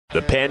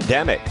the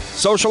pandemic,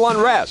 social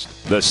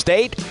unrest, the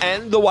state,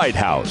 and the White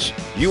House.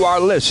 You are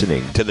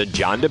listening to The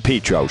John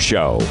DePetro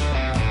Show.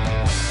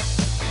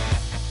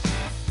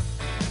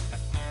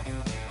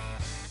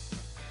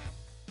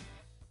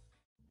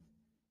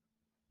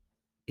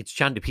 It's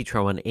John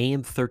DePetro on AM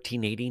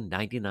 1380,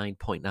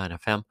 99.9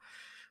 FM.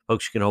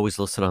 Folks, you can always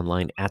listen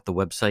online at the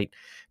website,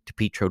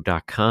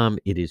 depetro.com.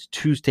 It is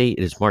Tuesday.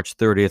 It is March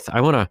 30th. I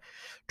want to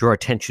draw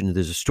attention to,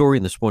 there's a story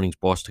in this morning's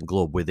Boston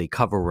Globe where they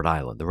cover Rhode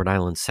Island, the Rhode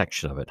Island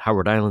section of it, how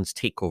Rhode Island's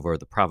takeover of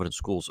the Providence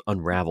schools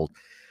unraveled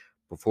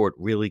before it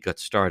really got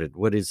started.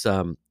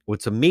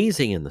 What's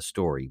amazing in the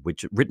story,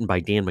 which written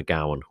by Dan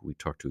McGowan, who we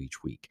talk to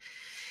each week,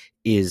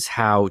 is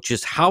how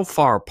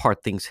far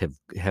apart things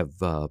have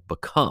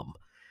become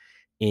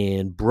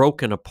and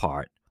broken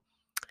apart.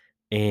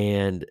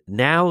 And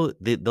now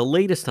the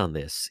latest on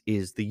this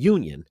is the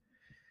union,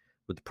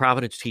 with the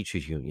Providence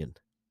Teachers Union,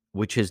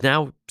 which has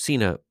now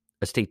seen a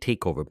state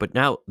takeover. But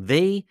now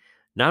they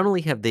not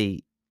only have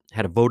they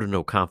had a vote of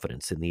no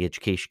confidence in the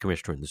education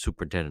commissioner and the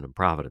superintendent of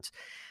Providence,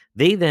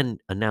 they then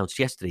announced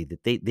yesterday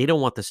that they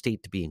don't want the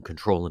state to be in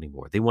control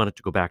anymore. They want it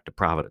to go back to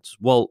Providence.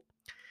 Well,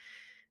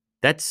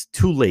 that's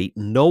too late.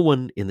 No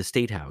one in the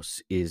State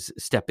House is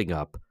stepping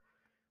up.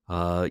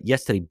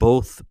 Yesterday,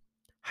 both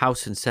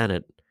House and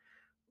Senate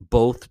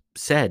both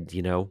said,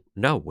 no,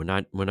 we're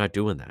not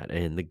doing that.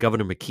 And the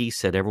Governor McKee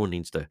said everyone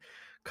needs to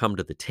come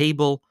to the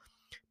table.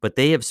 But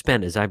they have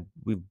spent, as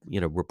we've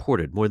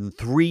reported, more than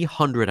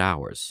 300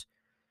 hours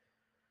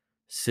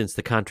since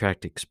the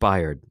contract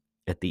expired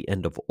at the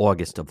end of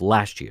August of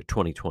last year,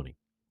 2020.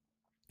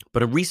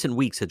 But in recent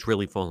weeks, it's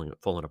really fallen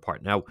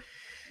apart. Now,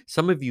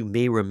 some of you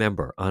may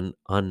remember on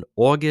March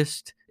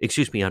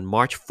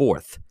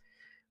 4th,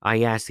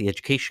 I asked the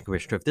education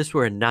commissioner, if this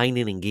were a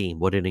 9-inning game,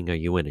 what inning are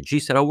you in? And she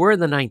said, we're in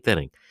the 9th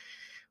inning.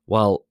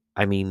 Well,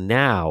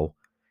 now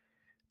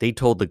they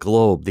told the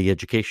Globe, the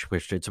education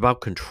commissioner, it's about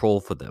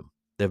control for them.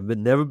 They've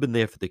never been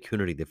there for the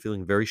community. They're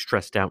feeling very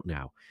stressed out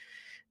now.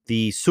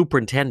 The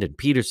superintendent,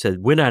 Peter, said,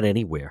 we're not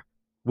anywhere.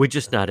 We're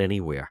just not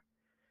anywhere.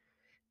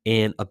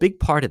 And a big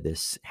part of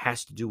this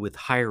has to do with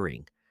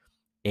hiring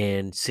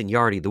and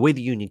seniority. The way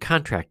the union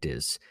contract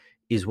is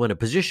when a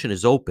position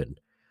is open,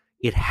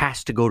 it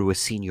has to go to a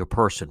senior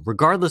person,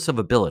 regardless of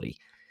ability.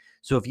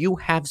 So if you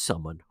have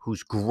someone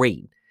who's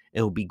great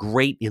and will be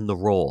great in the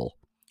role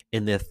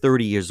and they're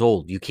 30 years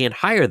old, you can't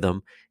hire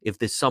them if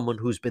there's someone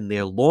who's been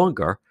there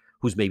longer,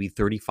 who's maybe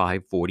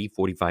 35, 40,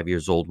 45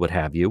 years old, what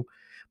have you,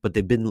 but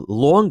they've been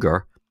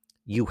longer.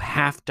 You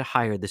have to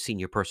hire the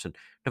senior person.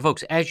 Now,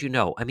 folks, as you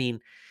know,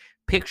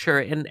 picture,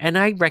 and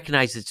I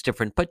recognize it's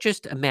different, but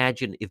just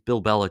imagine if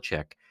Bill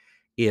Belichick,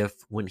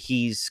 when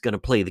he's going to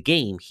play the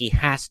game, he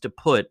has to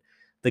put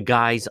the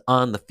guys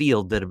on the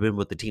field that have been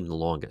with the team the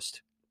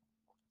longest.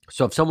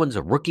 So if someone's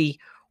a rookie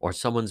or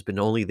someone's been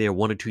only there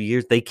 1 or 2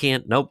 years, they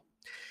can't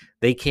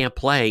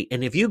play.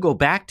 And if you go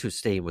back to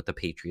staying with the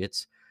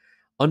Patriots,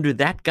 under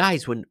that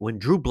guise, when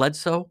Drew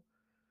Bledsoe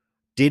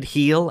did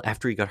heal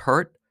after he got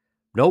hurt,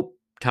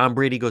 Tom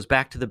Brady goes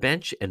back to the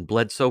bench and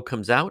Bledsoe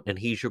comes out and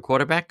he's your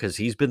quarterback because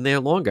he's been there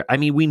longer.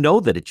 We know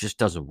that it just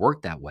doesn't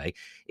work that way.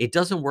 It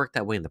doesn't work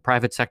that way in the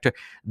private sector.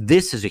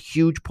 This is a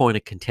huge point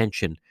of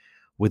contention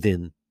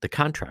within the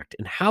contract.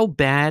 And how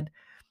bad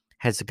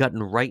has it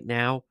gotten right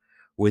now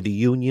where the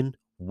union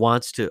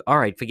wants to, all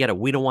right, forget it.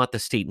 We don't want the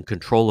state in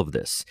control of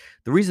this.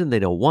 The reason they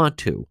don't want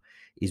to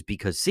is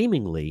because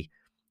seemingly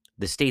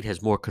the state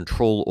has more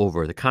control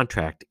over the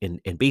contract and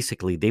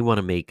basically they want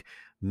to make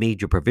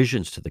major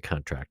provisions to the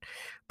contract.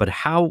 But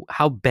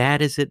how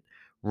bad is it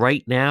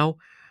right now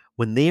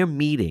when they're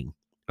meeting,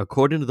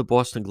 according to the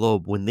Boston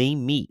Globe, when they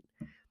meet,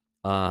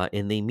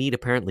 and they meet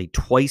apparently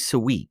twice a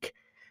week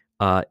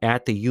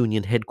at the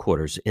union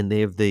headquarters, and they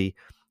have the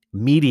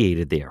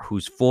mediator there,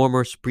 who's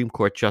former Supreme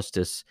Court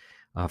Justice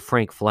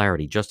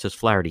Justice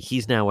Flaherty.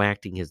 He's now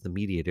acting as the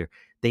mediator.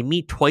 They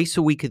meet twice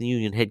a week in the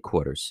union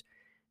headquarters.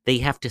 They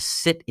have to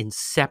sit in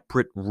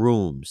separate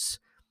rooms.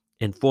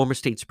 And former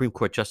State Supreme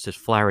Court Justice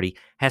Flaherty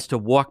has to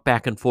walk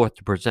back and forth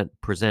to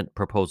present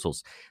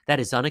proposals.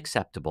 That is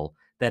unacceptable.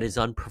 That is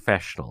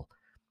unprofessional.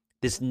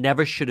 This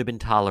never should have been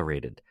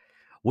tolerated.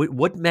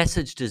 What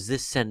message does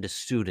this send to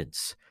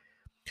students?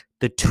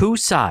 The two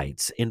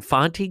sides,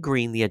 Infante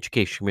Green, the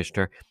education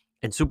commissioner,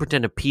 and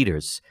Superintendent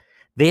Peters,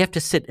 they have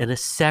to sit in a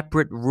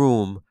separate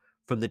room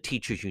from the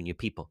teachers union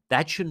people.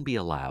 That shouldn't be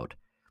allowed.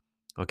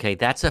 Okay,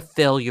 that's a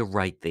failure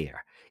right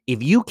there.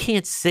 If you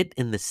can't sit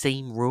in the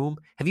same room,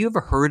 have you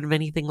ever heard of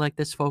anything like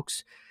this,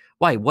 folks?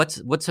 Why? What's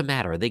the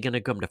matter? Are they going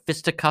to come to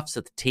fisticuffs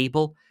at the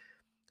table?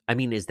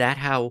 Is that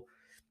how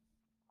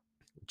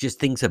just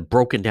things have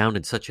broken down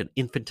in such an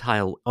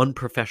infantile,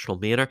 unprofessional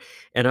manner?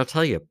 And I'll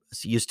tell you,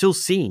 you're still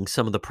seeing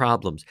some of the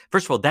problems.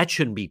 First of all, that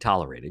shouldn't be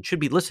tolerated. It should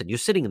be, listen, you're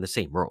sitting in the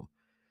same room.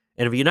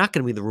 And if you're not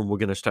going to be in the room, we're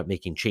going to start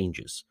making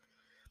changes.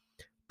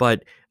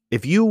 But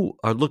if you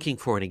are looking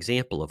for an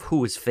example of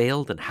who has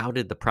failed and how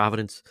did the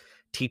Providence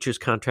teachers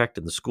contract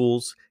in the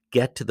schools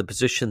get to the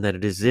position that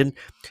it is in,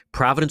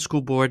 Providence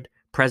School Board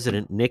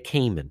President Nick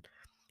Heyman.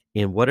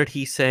 And what did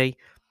he say?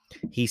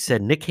 He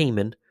said Nick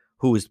Heyman,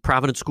 who is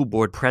Providence School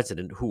Board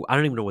president, who I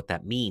don't even know what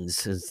that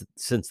means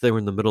since they were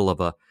in the middle of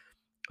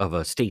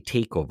a state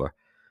takeover.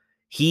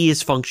 He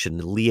has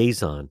functioned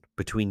liaison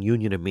between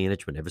union and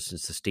management ever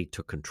since the state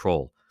took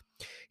control.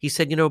 He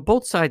said,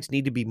 both sides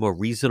need to be more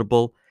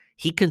reasonable.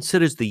 He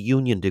considers the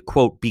union to,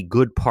 quote, be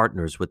good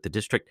partners with the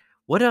district.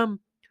 What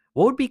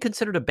would be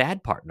considered a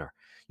bad partner?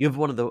 You have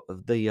one of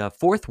the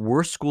fourth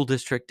worst school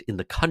district in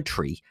the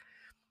country.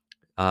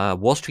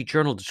 Wall Street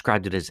Journal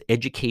described it as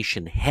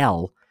education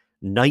hell,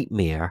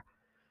 nightmare.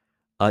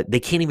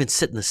 They can't even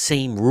sit in the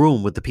same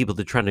room with the people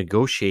they're trying to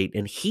negotiate.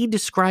 And he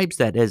describes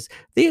that as,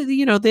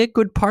 they're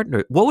good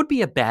partner. What would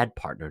be a bad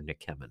partner,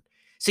 Nick Hemmon?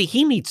 See,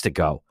 he needs to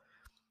go.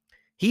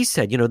 He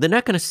said, they're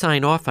not going to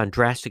sign off on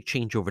drastic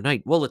change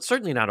overnight. Well, it's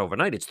certainly not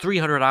overnight. It's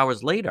 300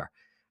 hours later.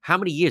 How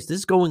many years? This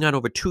is going on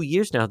over 2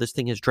 years now. This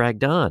thing has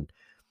dragged on.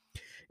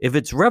 If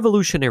it's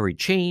revolutionary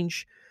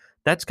change,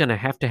 that's going to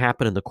have to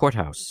happen in the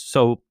courthouse.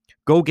 So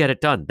go get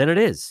it done. Then it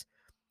is.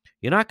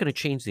 You're not going to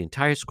change the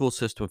entire school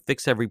system,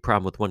 fix every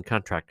problem with one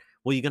contract.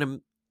 Well, you're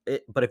going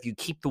to, but if you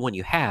keep the one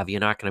you have,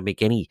 you're not going to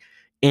make any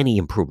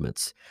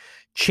improvements.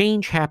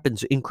 Change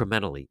happens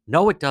incrementally.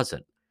 No, it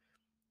doesn't.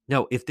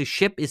 No, if the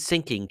ship is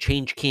sinking,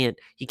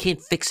 you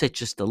can't fix it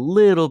just a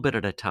little bit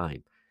at a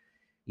time.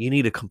 You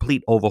need a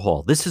complete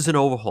overhaul. This is an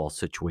overhaul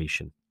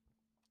situation.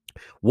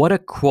 What a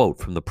quote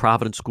from the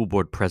Providence School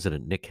Board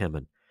president, Nick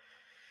Hemmon.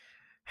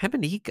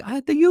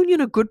 Hemmon, the union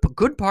are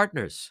good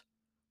partners.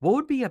 What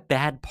would be a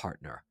bad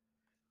partner?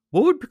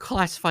 What would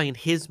classify in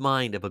his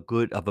mind of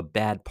a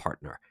bad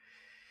partner?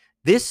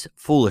 This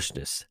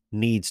foolishness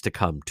needs to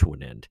come to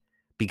an end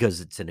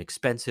because it's an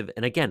expensive.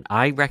 And again,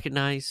 I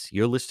recognize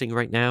you're listening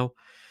right now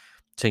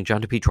saying,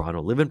 John DePietro, I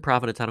don't live in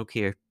Providence. I don't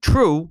care.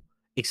 True,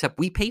 except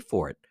we pay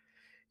for it.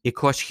 It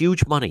costs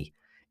huge money,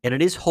 and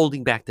it is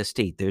holding back the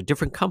state. There are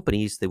different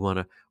companies. They want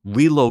to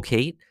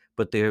relocate,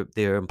 but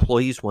their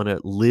employees want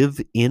to live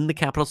in the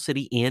capital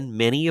city, and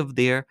many of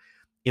their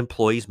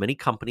employees, many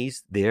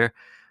companies, their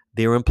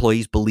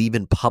employees believe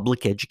in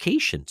public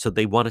education. So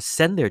they want to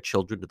send their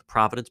children to the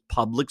Providence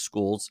public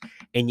schools,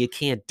 and you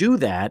can't do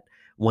that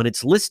when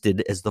it's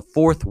listed as the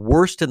fourth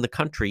worst in the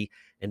country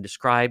and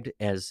described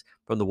as,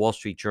 from the Wall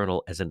Street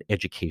Journal, as an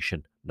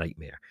education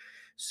nightmare.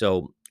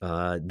 So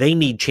they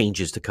need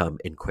changes to come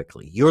in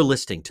quickly. You're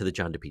listening to the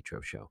John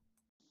DePietro Show.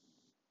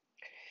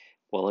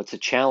 Well, it's a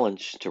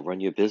challenge to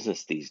run your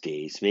business these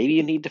days. Maybe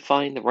you need to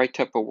find the right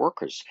type of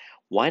workers.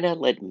 Why not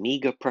let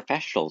MEGA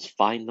Professionals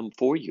find them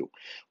for you?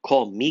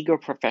 Call MEGA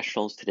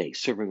Professionals today,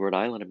 serving Rhode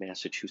Island and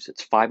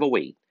Massachusetts,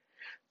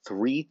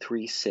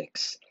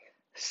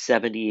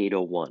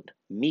 508-336-7801.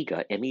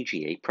 MEGA,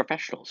 MEGA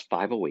Professionals,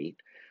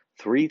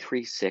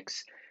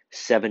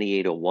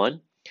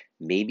 508-336-7801.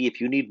 Maybe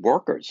if you need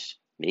workers,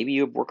 maybe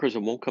you have workers that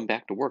won't come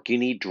back to work. You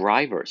need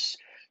drivers,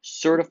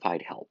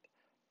 certified help,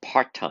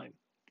 part-time,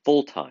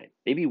 full-time,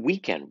 maybe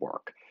weekend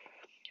work.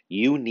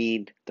 You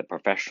need the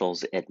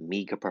professionals at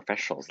MEGA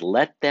Professionals.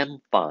 Let them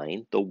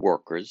find the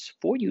workers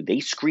for you. They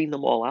screen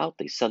them all out.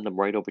 They send them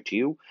right over to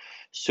you.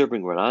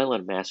 Serving Rhode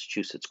Island,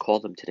 Massachusetts. Call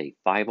them today,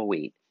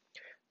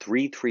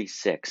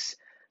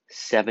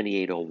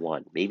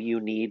 508-336-7801. Maybe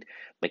you need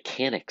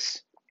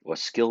mechanics or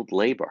skilled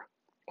labor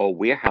or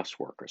warehouse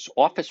workers,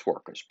 office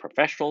workers,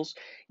 professionals,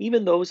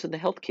 even those in the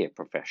healthcare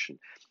profession.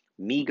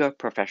 MEGA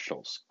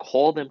Professionals.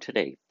 Call them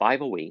today,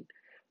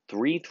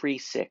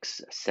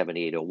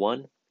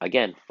 508-336-7801.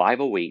 Again,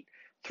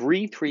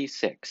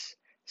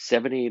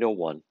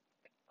 508-336-7801.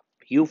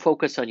 You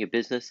focus on your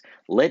business.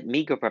 Let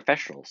MEGA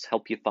Professionals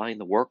help you find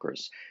the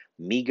workers.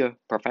 MEGA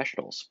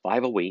Professionals,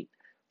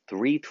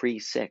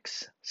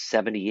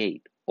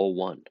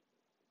 508-336-7801.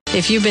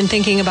 If you've been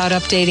thinking about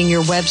updating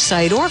your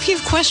website, or if you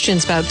have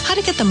questions about how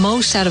to get the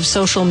most out of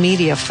social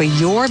media for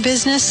your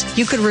business,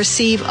 you could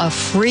receive a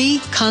free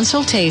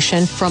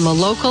consultation from a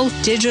local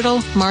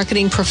digital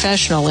marketing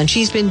professional, and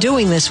she's been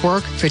doing this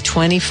work for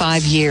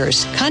 25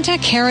 years.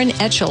 Contact Karen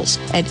Etchels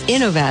at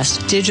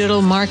Innovast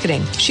Digital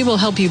Marketing. She will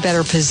help you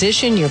better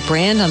position your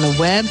brand on the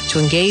web to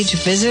engage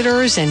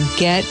visitors and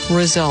get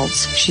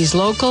results. She's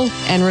local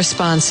and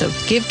responsive.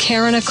 Give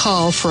Karen a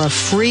call for a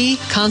free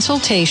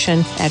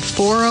consultation at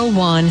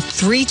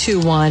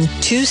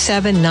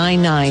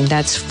 401-321-2799.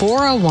 That's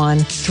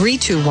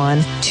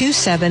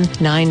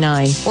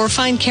 401-321-2799. Or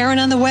find Karen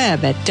on the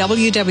web at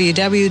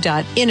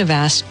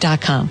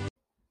www.innovast.com.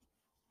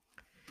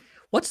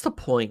 What's the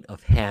point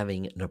of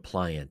having an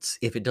appliance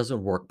if it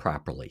doesn't work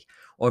properly?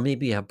 Or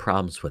maybe you have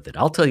problems with it.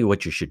 I'll tell you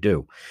what you should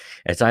do.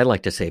 As I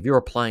like to say, if your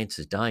appliance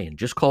is dying,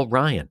 just call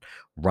Ryan.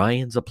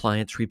 Ryan's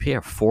Appliance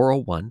Repair,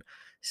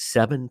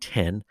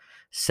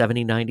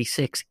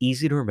 401-710-7096.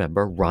 Easy to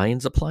remember,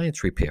 Ryan's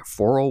Appliance Repair,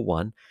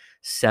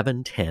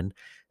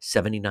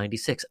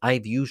 401-710-7096.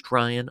 I've used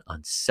Ryan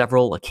on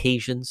several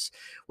occasions,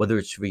 whether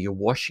it's for your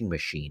washing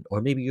machine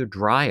or maybe your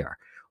dryer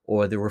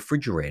or the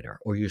refrigerator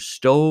or your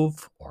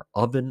stove or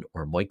oven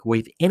or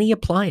microwave, any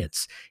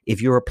appliance.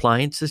 If your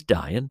appliance is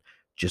dying,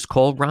 just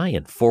call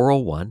Ryan,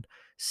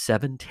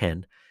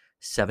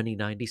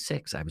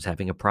 401-710-7096. I was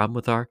having a problem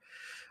with our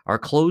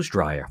clothes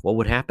dryer. What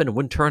would happen? It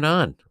wouldn't turn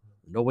on.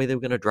 No way they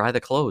were going to dry the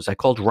clothes. I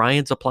called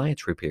Ryan's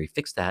Appliance Repair. He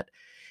fixed that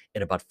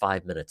in about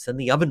 5 minutes. Then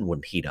the oven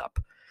wouldn't heat up.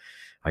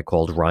 I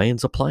called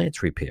Ryan's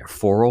Appliance Repair,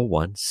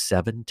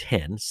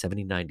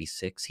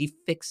 401-710-7096. He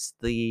fixed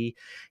the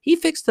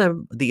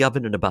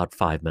oven in about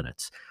 5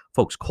 minutes.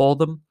 Folks, call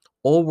them.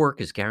 All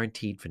work is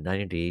guaranteed for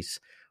 90 days.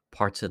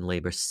 Parts and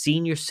labor.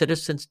 Senior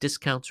citizens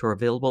discounts are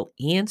available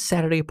and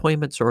Saturday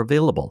appointments are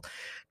available.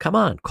 Come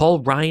on, call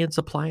Ryan's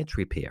Appliance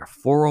Repair,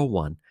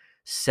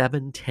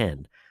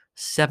 401-710-7096.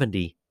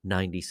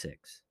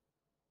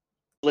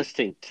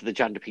 Listening to the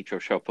John DePietro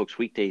Show, folks.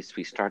 Weekdays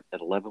we start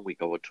at 11, we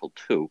go until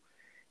 2.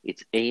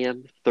 It's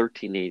AM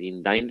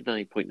 1380,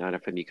 99.9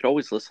 FM. You can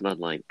always listen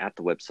online at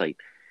the website,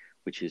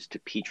 which is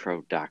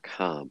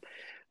DePietro.com.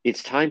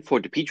 It's time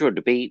for DePietro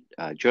Debate.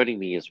 Joining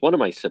me is one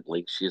of my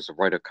siblings. She is a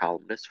writer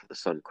columnist for the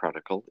Sun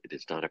Chronicle. It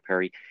is Donna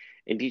Perry.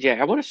 And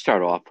DJ, I want to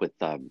start off with,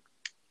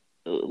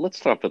 let's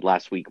start off with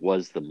last week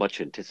was the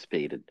much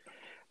anticipated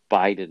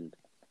Biden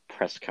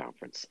press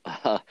conference.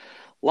 A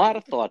lot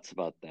of thoughts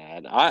about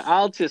that.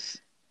 I'll just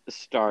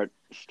start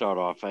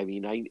off. I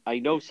mean, I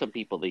know some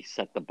people, they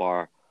set the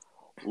bar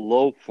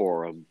low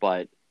for him,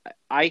 but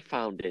I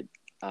found it,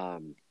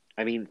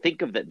 I mean,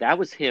 think of that. That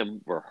was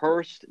him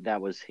rehearsed. That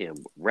was him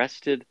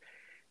rested.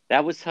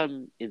 That was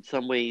him in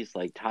some ways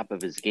like top of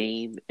his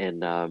game.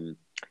 And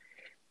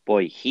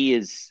boy, he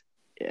is,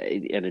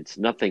 and it's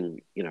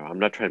nothing, I'm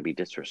not trying to be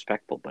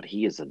disrespectful, but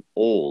he is an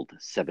old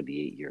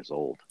 78 years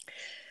old.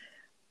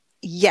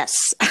 Yes.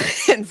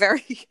 And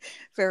very,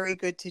 very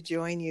good to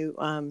join you,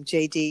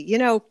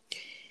 JD.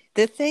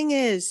 The thing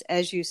is,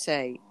 as you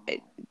say,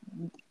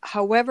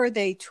 however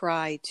they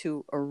try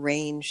to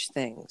arrange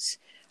things,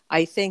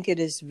 I think it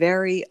is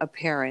very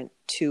apparent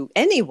to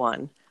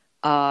anyone,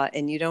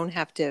 and you don't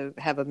have to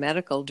have a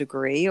medical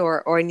degree,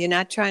 and you're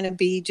not trying to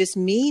be just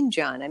mean,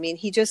 John. I mean,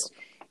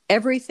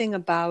 everything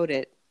about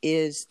it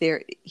is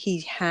there.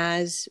 He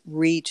has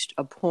reached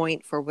a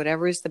point, for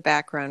whatever is the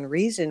background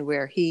reason,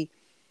 where he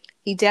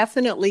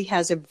definitely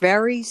has a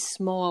very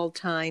small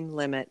time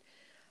limit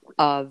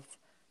of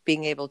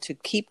being able to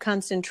keep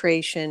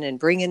concentration and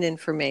bring in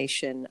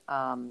information,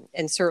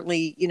 and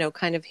certainly,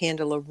 kind of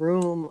handle a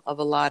room of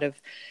a lot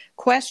of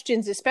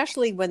questions,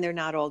 especially when they're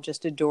not all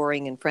just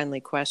adoring and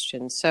friendly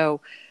questions. So,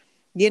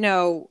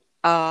 a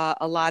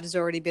lot has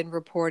already been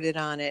reported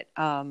on it.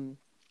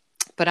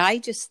 But I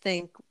just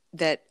think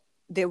that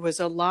there was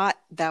a lot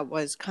that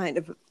was kind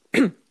of,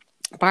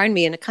 pardon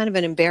me, and a kind of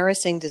an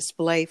embarrassing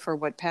display for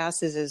what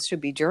passes as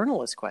should be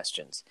journalist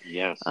questions.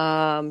 Yes.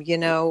 I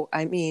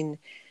mean,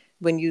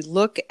 when you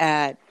look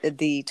at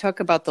talk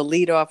about the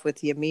leadoff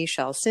with Yamiche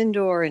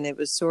Alcindor, and it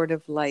was sort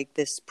of like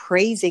this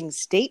praising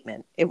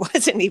statement. It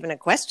wasn't even a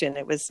question.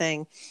 It was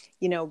saying,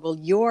 well,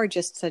 you're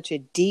just such a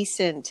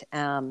decent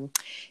and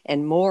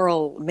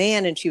moral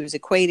man. And she was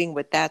equating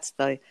with that's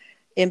the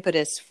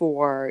impetus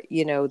for,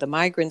 the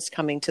migrants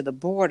coming to the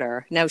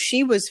border. Now,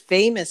 she was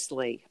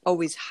famously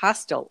always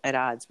hostile at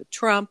odds with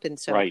Trump. And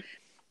so, right.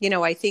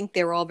 I think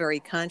they're all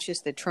very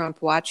conscious that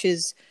Trump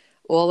watches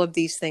all of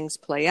these things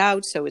play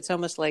out. So it's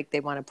almost like they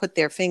want to put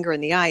their finger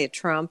in the eye at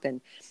Trump,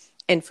 and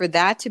for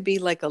that to be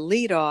like a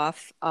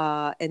leadoff,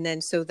 and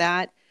then so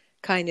that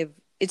kind of,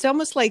 it's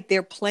almost like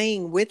they're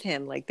playing with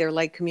him, like they're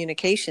like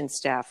communication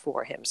staff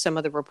for him, some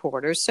of the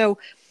reporters. So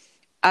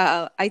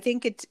I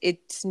think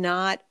it's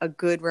not a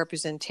good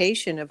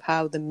representation of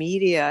how the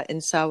media,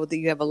 and so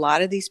you have a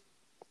lot of these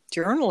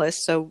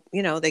journalists. So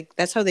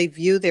that's how they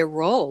view their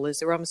role, is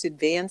they're almost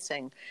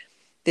advancing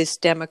this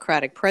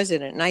Democratic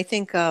president. And I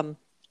think.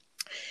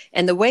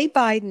 And the way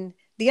Biden,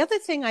 the other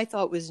thing I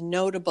thought was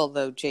notable,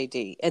 though,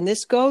 JD, and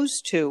this goes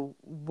to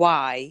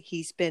why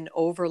he's been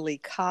overly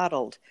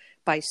coddled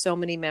by so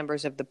many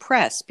members of the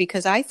press,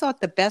 because I thought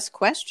the best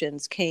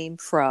questions came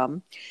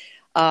from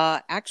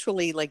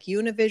actually like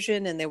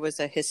Univision, and there was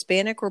a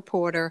Hispanic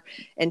reporter,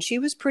 and she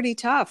was pretty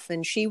tough,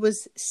 and she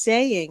was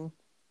saying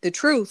the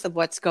truth of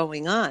what's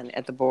going on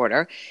at the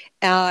border,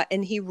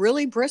 and he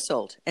really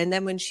bristled. And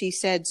then when she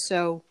said,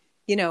 so,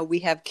 we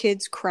have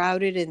kids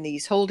crowded in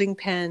these holding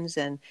pens,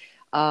 and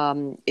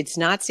it's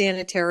not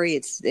sanitary.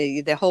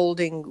 They're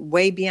holding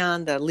way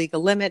beyond the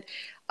legal limit.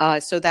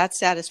 So that's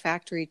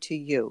satisfactory to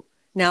you.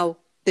 Now,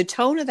 the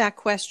tone of that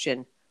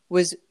question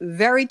was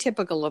very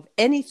typical of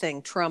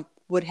anything Trump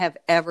would have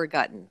ever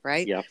gotten,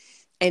 right? Yeah.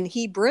 And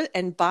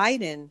and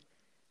Biden,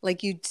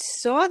 like you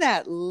saw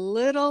that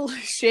little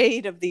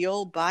shade of the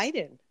old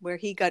Biden where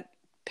he got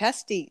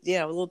pesty,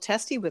 a little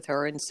testy with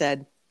her and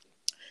said,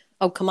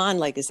 oh, come on,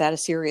 like, is that a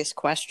serious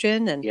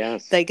question? And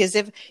yes. Like, as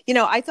if,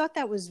 I thought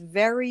that was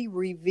very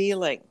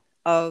revealing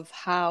of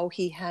how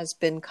he has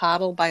been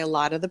coddled by a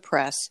lot of the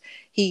press.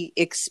 He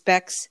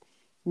expects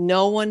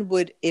no one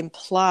would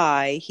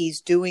imply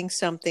he's doing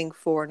something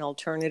for an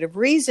alternative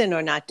reason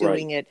or not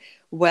doing it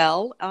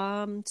well.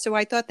 So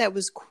I thought that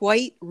was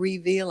quite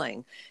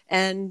revealing.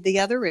 And the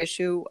other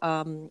issue,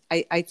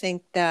 I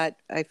think that,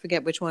 I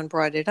forget which one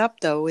brought it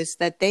up, though, is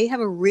that they have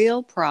a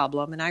real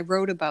problem, and I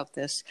wrote about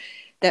this,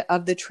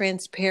 of the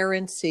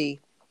transparency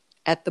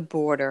at the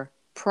border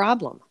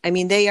problem. I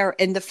mean, they are,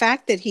 and the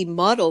fact that he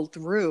muddled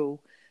through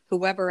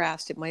whoever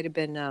asked, it might have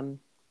been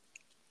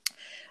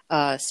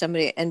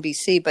somebody at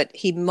NBC, but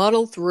he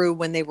muddled through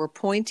when they were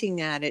pointing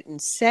at it and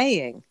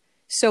saying,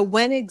 so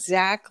when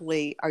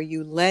exactly are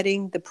you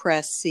letting the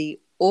press see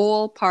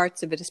all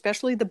parts of it,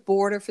 especially the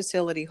border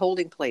facility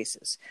holding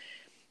places,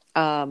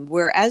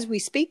 where as we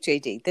speak,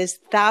 JD, there's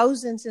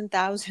thousands and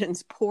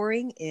thousands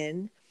pouring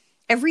in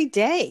every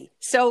day.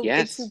 So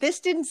this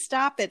didn't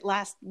stop it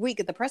last week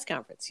at the press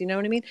conference. You know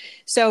what I mean?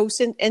 So,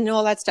 and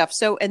all that stuff.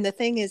 So, and the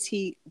thing is,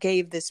 he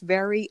gave this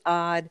very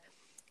odd,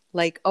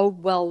 like, oh,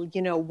 well,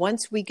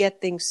 once we get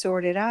things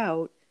sorted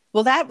out.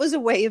 Well, that was a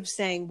way of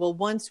saying, well,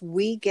 once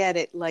we get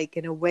it, like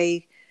in a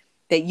way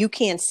that you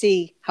can't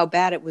see how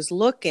bad it was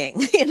looking,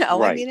 Right.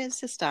 I mean,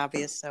 it's just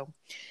obvious. So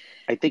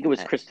I think it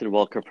was Kristen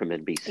Welker from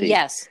NBC.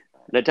 Yes.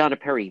 Now, Donna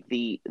Perry,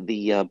 the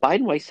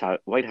Biden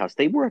White House,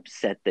 they were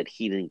upset that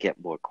he didn't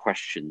get more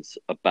questions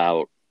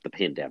about the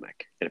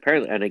pandemic. And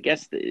apparently, and I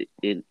guess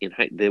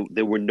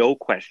there were no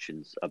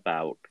questions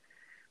about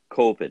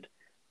COVID.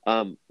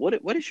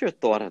 What is your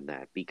thought on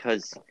that?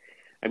 Because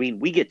I mean,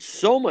 we get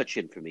so much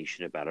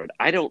information about it.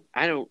 I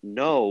don't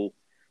know,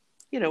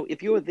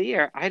 if you're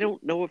there, I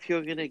don't know if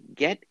you're going to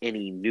get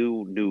any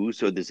new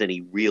news or there's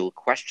any real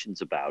questions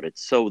about it.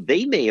 So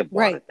they may have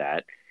wanted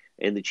that.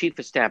 And the chief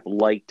of staff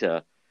liked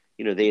to,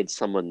 they had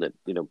someone that,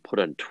 put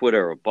on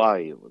Twitter or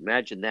bio.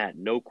 Imagine that.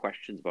 No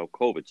questions about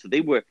COVID. So they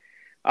were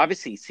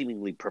obviously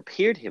seemingly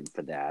prepared him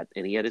for that.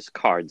 And he had his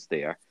cards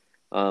there.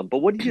 But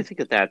what did you think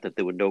of that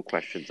there were no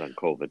questions on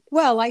COVID?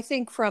 Well, I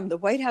think from the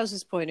White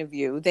House's point of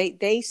view,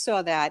 they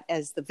saw that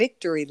as the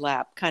victory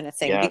lap kind of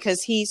thing,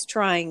 because he's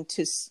trying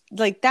to,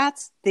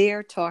 that's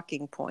their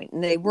talking point.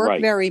 And they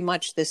work very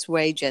much this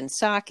way, Jen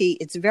Psaki.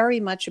 It's very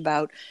much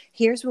about,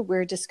 here's what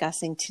we're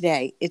discussing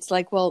today. It's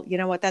like, well, you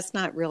know what? That's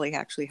not really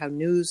actually how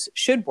news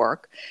should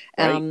work.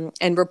 And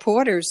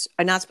reporters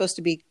are not supposed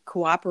to be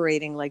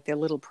cooperating like their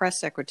little press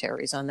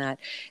secretaries on that.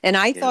 And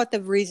I thought the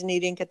reason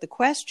he didn't get the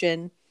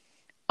question,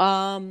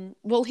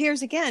 well,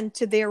 here's again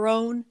to their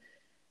own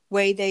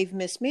way they've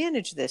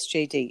mismanaged this,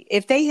 JD.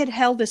 If they had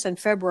held this on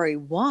February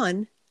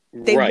 1,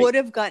 they would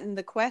have gotten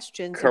the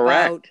questions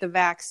about the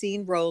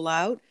vaccine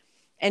rollout.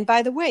 And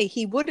by the way,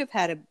 he would have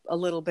had a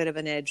little bit of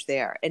an edge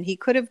there. And he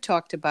could have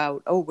talked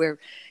about, we're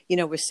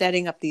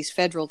setting up these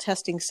federal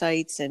testing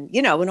sites and,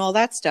 and all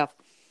that stuff.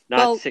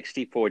 Not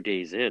 64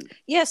 days in.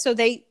 Yeah, so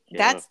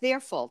that's their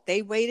fault.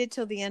 They waited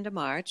till the end of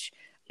March.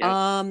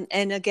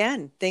 And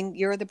again,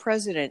 you're the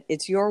president.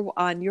 It's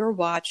on your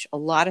watch. A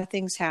lot of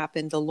things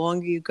happen the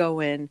longer you go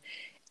in.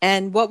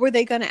 And what were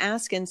they going to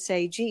ask and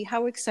say, gee,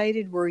 how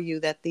excited were you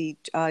that the,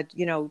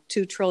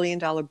 $2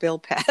 trillion bill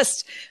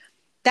passed?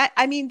 That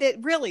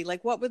really,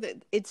 like, what were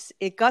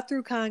it got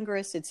through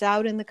Congress. It's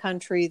out in the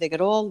country. They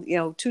got all,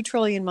 $2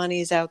 trillion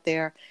money is out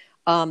there.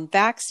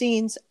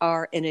 Vaccines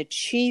are an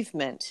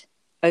achievement.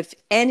 If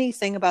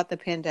anything about the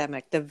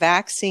pandemic, the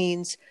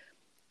vaccines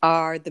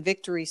are the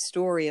victory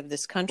story of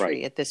this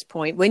country at this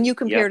point when you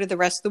compare to the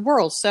rest of the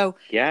world. So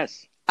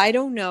I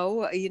don't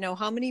know,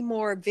 how many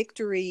more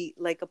victory,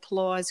 like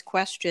applause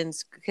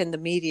questions can the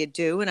media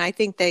do? And I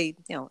think they,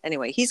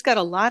 anyway, he's got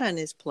a lot on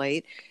his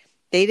plate.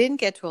 They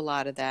didn't get to a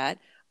lot of that.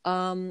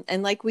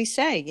 And like we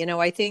say,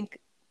 I think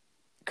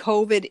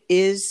COVID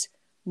is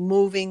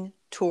moving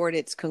toward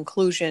its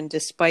conclusion,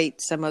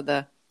 despite some of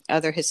the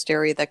other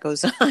hysteria that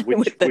goes on.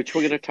 Which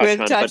we're going to touch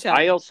on. But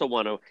I also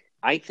want to,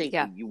 I think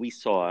we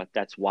saw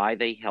that's why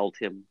they held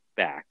him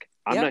back.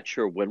 I'm not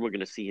sure when we're going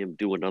to see him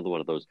do another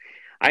one of those.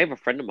 I have a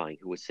friend of mine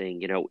who was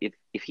saying,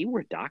 if he were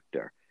a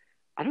doctor,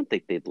 I don't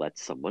think they'd let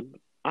someone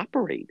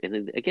operate.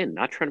 And again,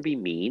 not trying to be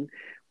mean,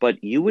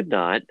 but you would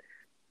not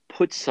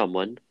put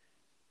someone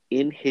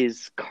in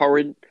his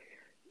current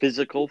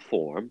physical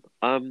form.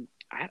 I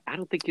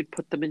don't think you'd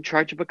put them in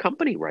charge of a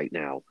company right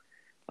now.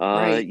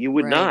 You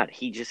would not.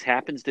 He just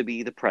happens to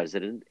be the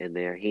president, and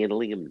they're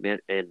handling him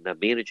and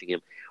managing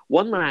him.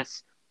 One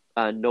last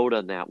note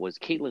on that was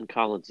Caitlin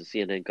Collins of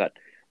CNN got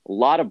a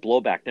lot of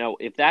blowback. Now,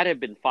 if that had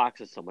been Fox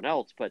or someone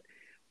else, but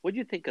what do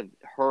you think of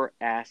her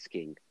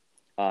asking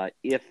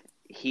if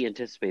he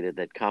anticipated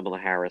that Kamala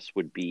Harris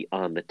would be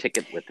on the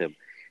ticket with him?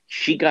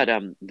 She got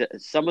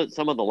some of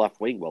the left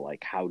wing were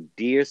like, "How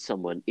dare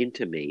someone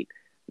intimate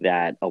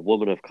that a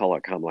woman of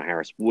color, Kamala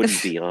Harris,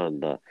 wouldn't be on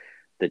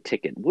the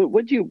ticket?"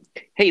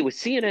 Hey, it was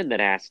CNN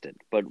that asked it,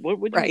 but what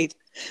would you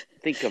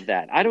think of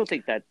that? I don't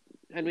think that,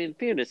 in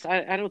fairness,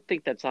 I don't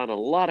think that's on a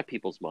lot of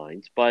people's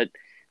minds, but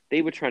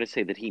they were trying to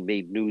say that he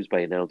made news by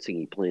announcing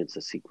he plans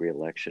to seek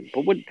re-election.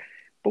 But what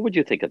would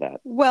you think of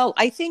that? Well,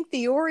 I think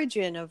the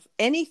origin of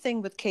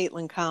anything with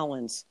Caitlin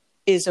Collins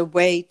is a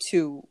way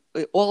to,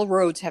 all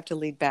roads have to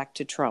lead back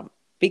to Trump,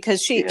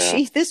 because she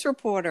this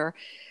reporter,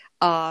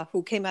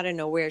 who came out of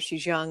nowhere.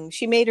 She's young.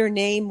 She made her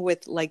name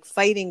with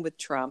fighting with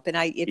Trump. And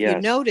if you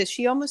notice,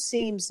 she almost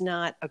seems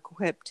not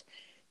equipped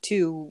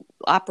to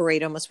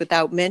operate almost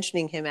without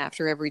mentioning him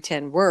after every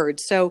 10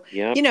 words. So,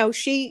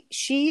 she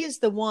is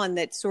the one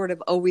that sort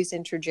of always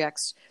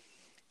interjects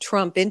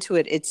Trump into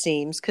it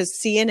seems, because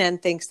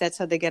CNN thinks that's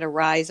how they get a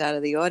rise out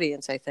of the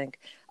audience, I think.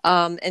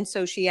 And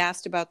so she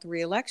asked about the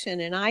reelection.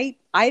 And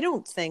I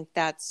don't think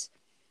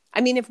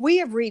if we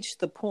have reached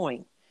the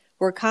point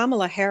where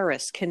Kamala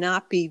Harris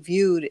cannot be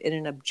viewed in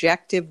an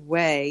objective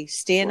way,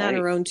 stand on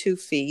her own 2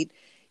 feet,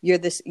 you're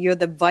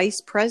the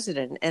vice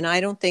president, and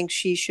I don't think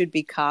she should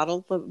be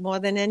coddled more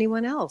than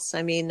anyone else.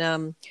 I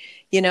mean,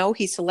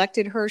 he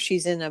selected her.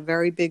 She's in a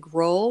very big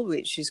role.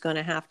 She's going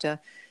to have to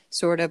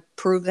sort of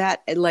prove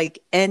that like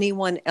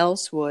anyone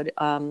else would.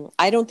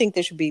 I don't think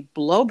there should be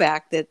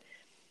blowback that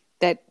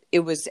it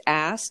was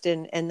asked,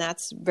 and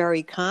that's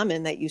very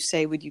common that you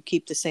say, would you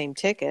keep the same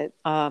ticket?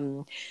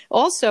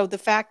 Also, the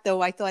fact, though,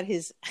 I thought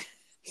he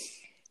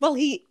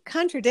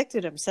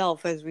contradicted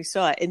himself, as we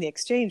saw in the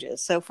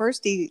exchanges. So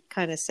first he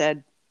kind of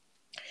said,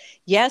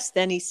 yes.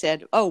 Then he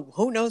said, oh,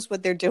 who knows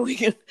what they're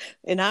doing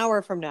an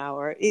hour from now?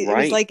 Or it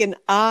was like an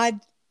odd,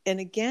 and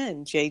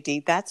again,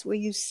 JD, that's where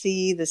you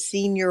see the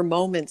senior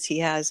moments he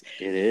has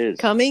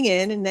coming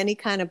in. And then he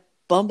kind of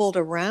bumbled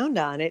around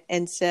on it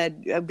and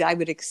said, I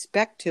would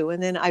expect to.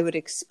 And then I would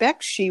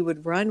expect she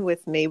would run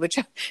with me, which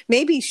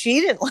maybe she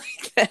didn't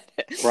like that.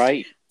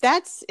 Right.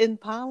 That's in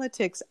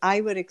politics,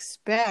 I would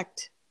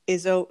expect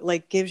is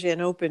like gives you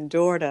an open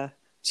door to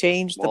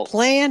change the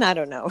plan. I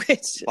don't know.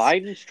 It's just...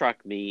 Biden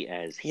struck me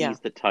as he's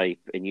the type,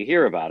 and you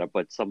hear about it,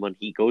 but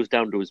he goes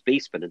down to his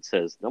basement and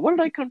says, now what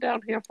did I come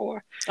down here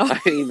for? I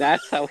mean,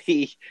 that's how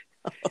he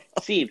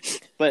seemed.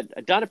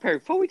 But Donna Perry,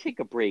 before we take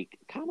a break,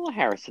 Kamala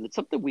Harris, and it's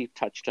something we've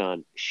touched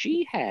on,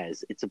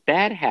 it's a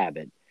bad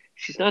habit.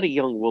 She's not a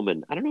young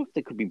woman. I don't know if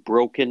they could be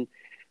broken,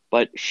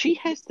 but she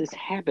has this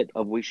habit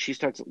of where she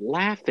starts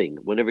laughing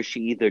whenever she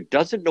either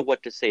doesn't know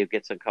what to say or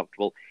gets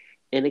uncomfortable.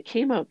 And it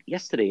came out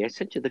yesterday. I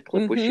sent you the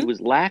clip where she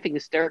was laughing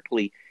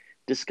hysterically,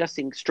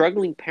 discussing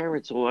struggling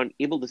parents who aren't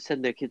able to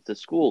send their kids to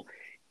school.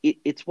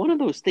 It's one of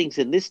those things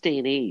in this day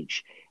and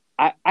age.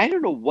 I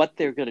don't know what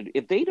they're going to do.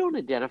 If they don't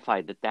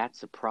identify that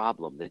that's a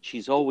problem, that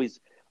she's always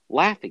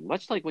laughing,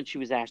 much like when she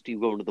was asked, do you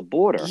go to the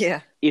border?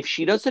 Yeah. If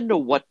she doesn't know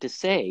what to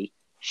say,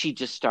 she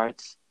just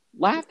starts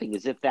laughing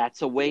as if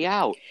that's a way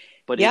out.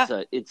 But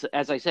it's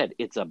as I said,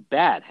 it's a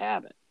bad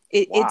habit.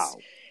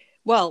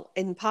 Well,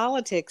 in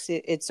politics,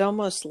 it's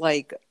almost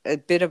like a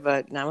bit of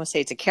I want to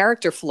say it's a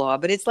character flaw,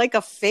 but it's like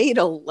a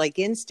fatal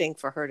instinct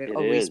for her to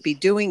always be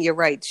doing. You're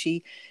right.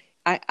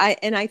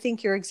 I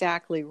think you're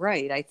exactly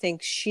right. I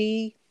think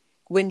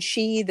when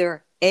she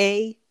either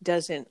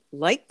doesn't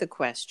like the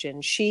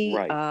question, she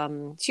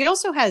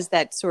also has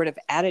that sort of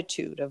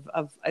attitude of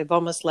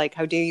almost like,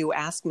 how dare you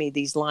ask me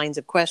these lines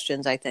of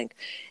questions, I think.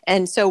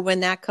 And so when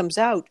that comes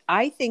out,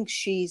 I think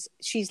she's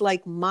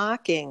like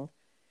mocking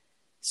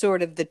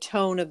sort of the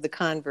tone of the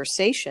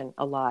conversation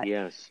a lot.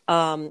 Yes.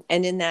 And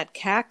in that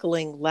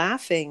cackling,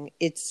 laughing,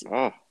 it's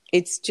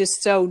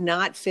just so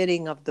not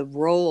fitting of the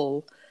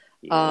role.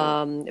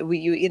 Yeah.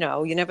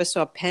 You never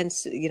saw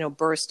Pence,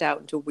 burst out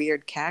into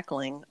weird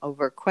cackling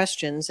over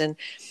questions. And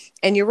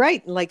you're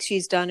right. Like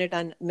she's done it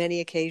on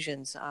many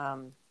occasions.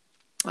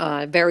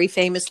 Very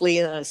famously,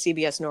 a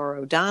CBS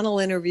Norah O'Donnell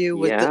interview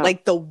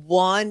with the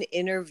one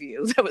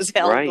interview that was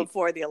held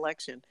before the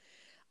election.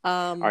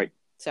 All right.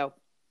 So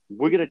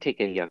we're going to take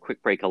a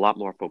quick break. A lot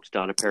more, folks.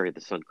 Donna Perry, the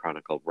Sun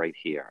Chronicle, right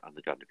here on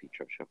the John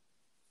DePetro Show.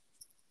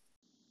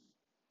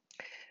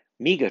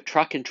 Miga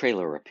Truck and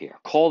Trailer Repair.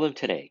 Call them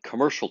today.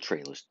 Commercial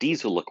trailers,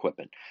 diesel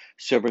equipment,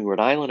 serving Rhode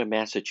Island and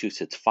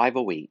Massachusetts.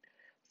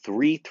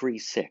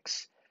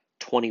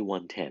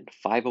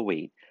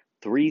 508-336-2110.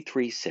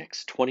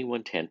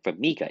 508-336-2110 for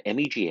Miga,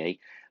 M-E-G-A,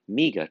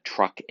 Miga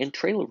Truck and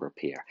Trailer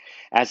Repair.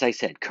 As I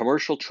said,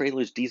 commercial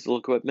trailers, diesel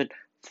equipment,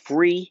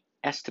 free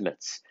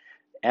estimates.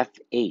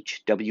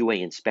 FHWA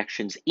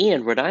inspections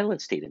and Rhode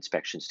Island State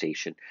Inspection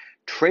Station,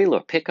 trailer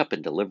pickup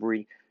and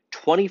delivery,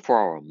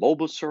 24-hour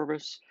mobile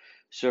service,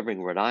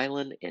 serving Rhode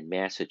Island and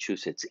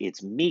Massachusetts.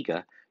 It's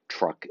Miga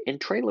Truck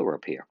and Trailer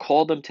Repair.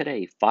 Call them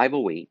today,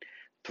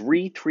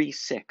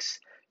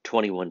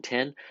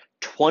 508-336-2110,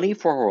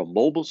 24-hour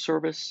mobile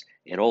service,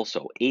 and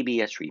also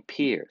ABS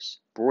repairs,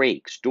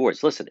 brakes,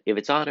 doors. Listen, if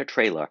it's on a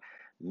trailer,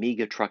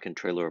 Miga Truck and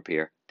Trailer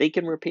Repair, they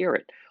can repair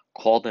it.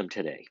 Call them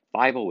today,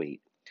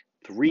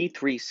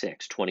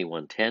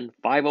 508-336-2110,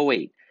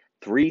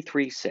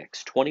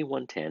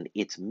 508-336-2110.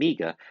 It's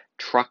Miga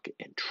Truck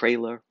and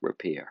Trailer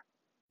Repair.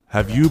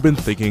 Have you been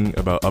thinking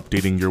about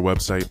updating your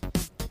website?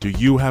 Do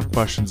you have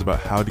questions about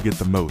how to get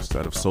the most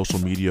out of social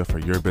media for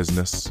your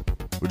business?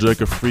 Would you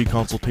like a free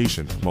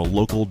consultation from a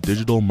local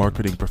digital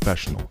marketing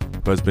professional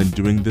who has been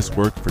doing this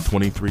work for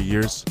 23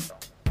 years?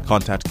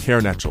 Contact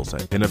Karen Etchels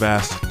at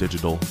Innovast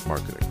Digital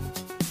Marketing.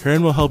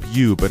 Karen will help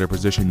you better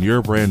position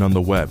your brand on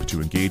the web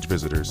to engage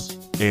visitors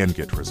and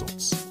get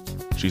results.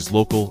 She's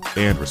local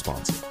and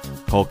responsive.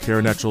 Call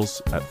Karen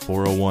Etchels at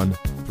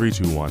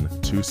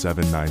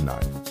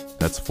 401-321-2799.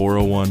 That's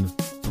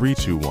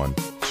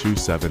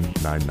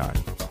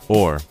 401-321-2799.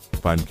 Or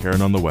find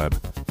Karen on the web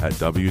at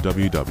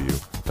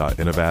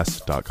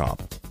www.innovast.com.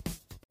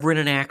 We're in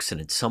an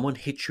accident. Someone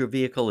hits your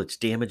vehicle. It's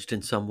damaged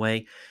in some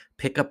way.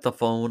 Pick up the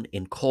phone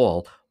and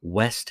call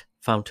West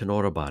Fountain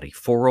Auto Body,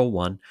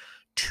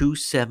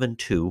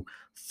 401-272-3700.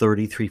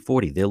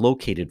 3340. They're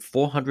located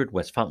 400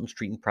 West Fountain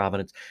Street in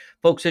Providence.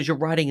 Folks, as you're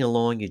riding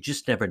along, you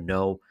just never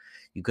know.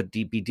 You could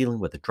be dealing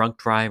with a drunk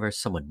driver,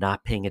 someone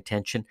not paying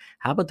attention.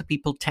 How about the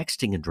people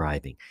texting and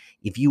driving?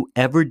 If you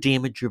ever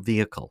damage your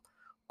vehicle,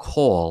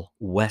 call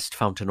West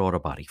Fountain Auto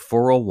Body,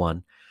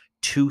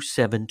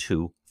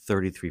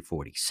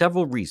 401-272-3340.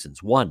 Several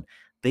reasons. One,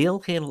 they'll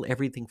handle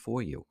everything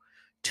for you.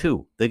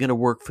 Two, they're going to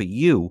work for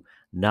you,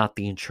 not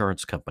the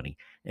insurance company.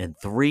 And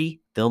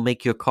three, they'll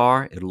make your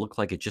car, it'll look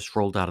like it just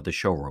rolled out of the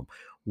showroom.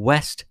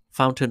 West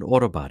Fountain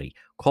Auto Body.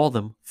 Call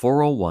them,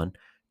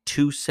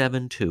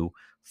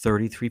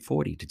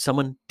 401-272-3340. Did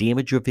someone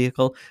damage your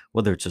vehicle?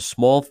 Whether it's a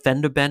small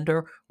fender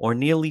bender or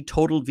nearly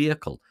totaled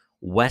vehicle,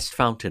 West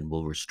Fountain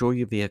will restore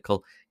your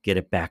vehicle, get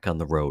it back on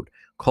the road.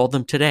 Call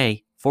them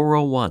today,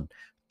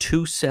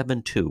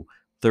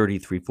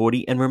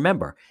 401-272-3340. And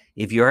remember,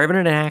 if you're ever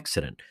in an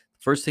accident,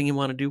 first thing you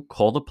want to do,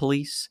 call the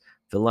police,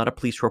 fill out a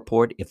police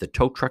report. If the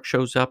tow truck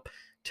shows up,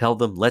 tell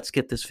them, let's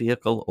get this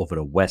vehicle over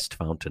to West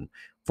Fountain,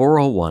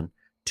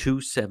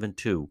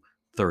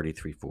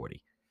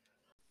 401-272-3340.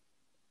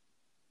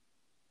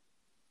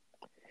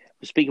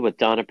 We're speaking with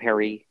Donna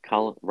Perry,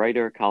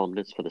 writer,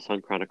 columnist for the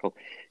Sun Chronicle.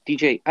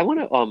 DJ, I want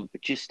to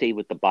just stay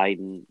with the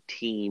Biden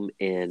team.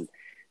 And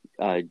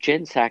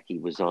Jen Psaki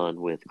was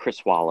on with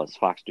Chris Wallace,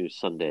 Fox News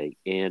Sunday.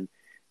 And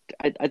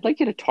I'd like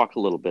you to talk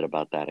a little bit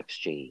about that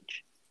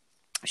exchange.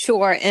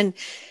 Sure. And,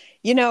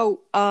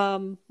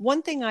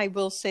 one thing I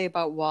will say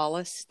about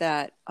Wallace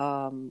that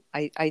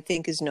I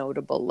think is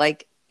notable,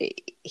 like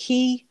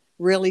he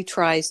really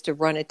tries to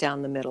run it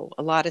down the middle.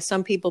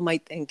 Some people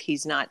might think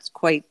he's not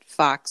quite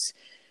Fox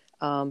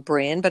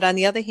brand, but on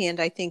the other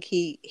hand, I think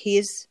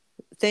his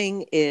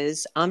thing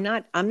is I'm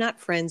not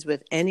friends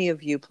with any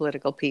of you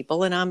political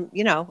people, and I'm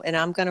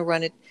going to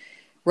run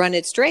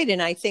it straight.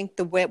 And I think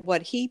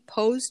what he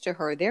posed to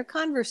her, their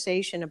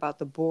conversation about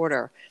the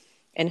border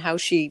and how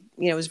she,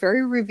 was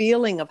very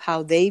revealing of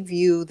how they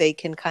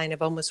can kind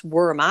of almost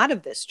worm out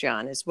of this,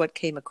 John, is what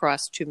came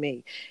across to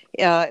me.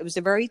 It was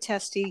a very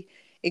testy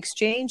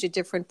exchange at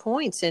different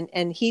points.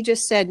 And he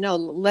just said, no,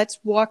 let's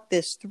walk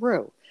this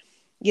through.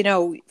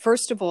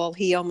 First of all,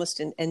 he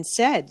almost and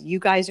said, you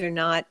guys are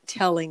not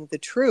telling the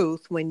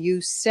truth when you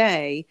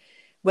say,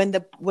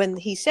 when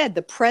he said,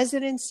 the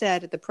president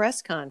said at the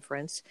press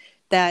conference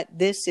that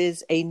this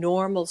is a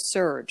normal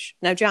surge.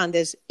 Now, John,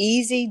 there's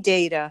easy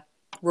data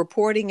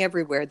reporting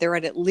everywhere. They're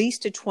at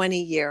least a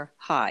 20-year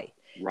high.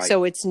 Right.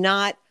 So it's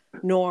not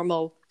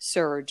normal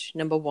surge,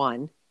 number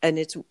one, and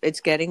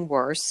it's getting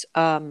worse.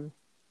 And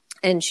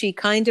she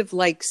kind of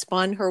like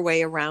spun her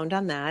way around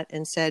on that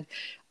and said,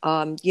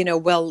 sort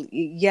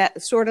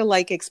of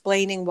like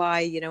explaining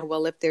why,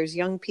 if there's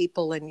young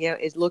people and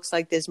it looks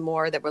like there's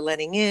more that we're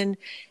letting in,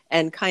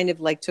 and kind of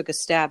like took a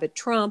stab at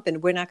Trump,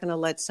 and we're not going to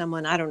let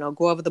someone, I don't know,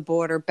 go over the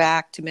border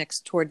back to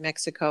toward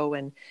Mexico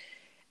and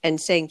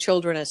saying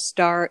children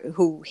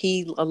who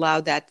he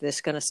allowed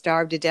that's going to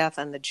starve to death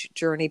on the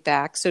journey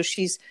back. So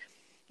she's,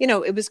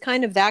 it was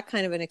kind of that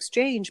kind of an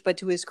exchange, but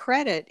to his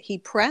credit, he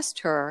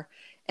pressed her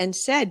and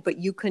said, but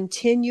you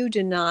continue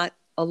to not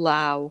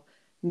allow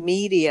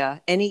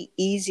media any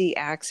easy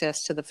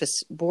access to the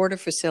border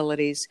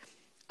facilities.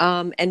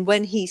 And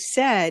when he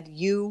said,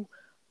 you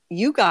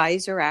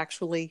guys are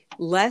actually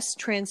less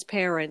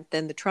transparent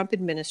than the Trump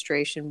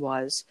administration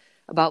was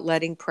about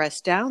letting press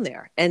down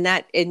there. And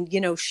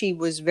she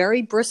was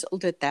very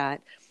bristled at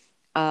that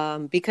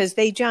because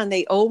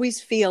they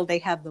always feel they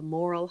have the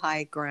moral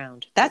high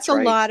ground. That's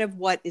right. A lot of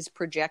what is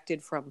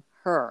projected from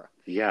her.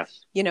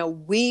 Yes.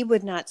 We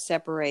would not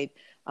separate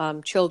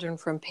children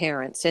from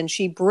parents. And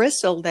she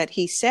bristled that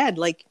he said,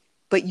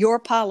 but your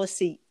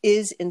policy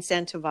is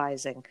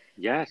incentivizing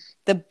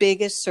the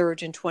biggest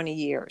surge in 20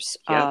 years.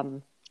 Yep.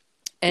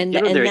 And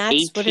there that's are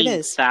what it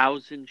is.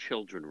 18,000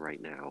 children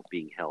right now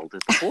being held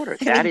at the border.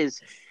 That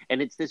is,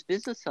 and it's this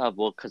business of,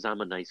 well, because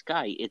I'm a nice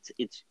guy. It's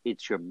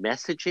your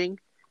messaging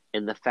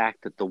and the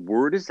fact that the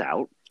word is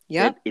out.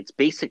 Yeah, it's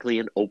basically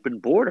an open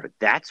border.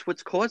 That's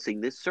what's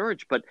causing this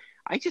surge. But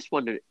I just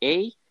wonder,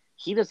 A,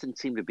 he doesn't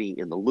seem to be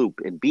in the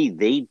loop, and B,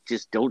 they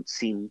just don't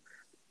seem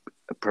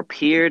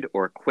prepared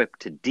or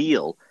equipped to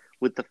deal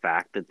with the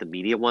fact that the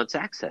media wants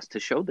access to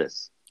show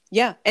this.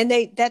 Yeah, and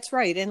that's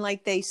right. And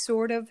they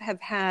sort of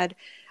have had,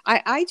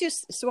 I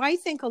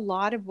think a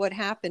lot of what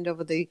happened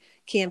over the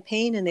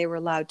campaign, and they were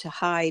allowed to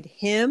hide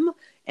him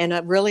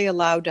and really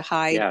allowed to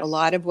hide a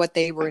lot of what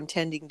they were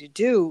intending to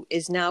do,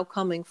 is now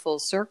coming full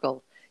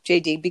circle,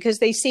 JD, because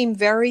they seem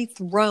very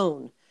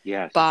thrown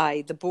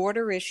by the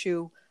border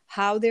issue,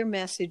 how they're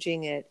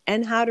messaging it,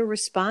 and how to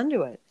respond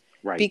to it.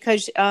 Right.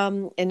 Because,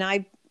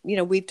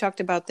 we've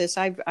talked about this.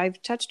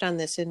 I've touched on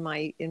this in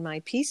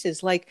my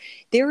pieces.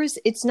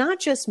 It's not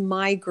just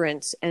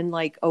migrants and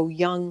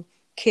young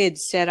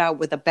kids set out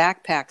with a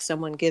backpack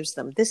someone gives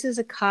them. This is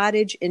a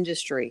cottage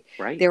industry.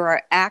 Right. There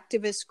are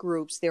activist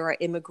groups. There are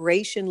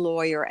immigration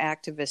lawyer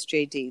activists,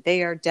 JD.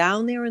 They are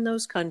down there in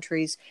those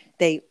countries.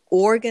 They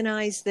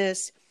organize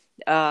this.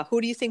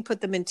 Who do you think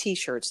put them in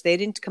T-shirts? They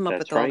didn't come up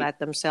with all that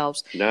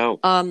themselves. No.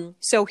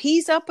 So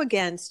he's up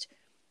against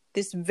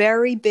this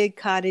very big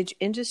cottage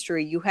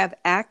industry. You have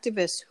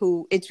activists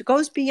who, it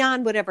goes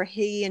beyond whatever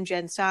he and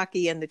Jen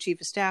Psaki and the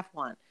chief of staff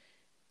want.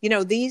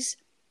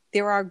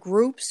 There are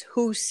groups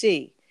who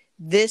see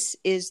this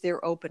is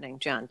their opening,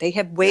 John. They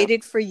have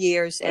waited for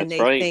years, and they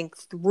think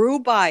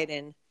through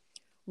Biden,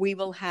 we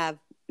will have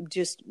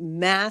just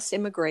mass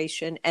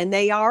immigration, and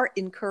they are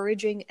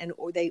encouraging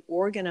or they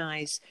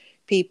organize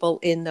people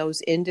in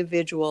those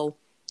individual,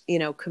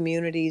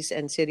 communities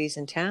and cities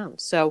and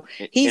towns. So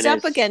he's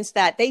up against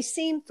that. They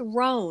seem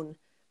thrown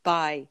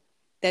by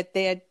that.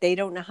 They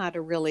don't know how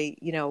to really,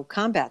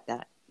 combat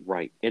that.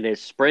 Right. And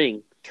as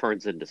spring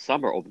turns into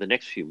summer over the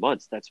next few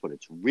months, that's when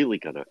it's really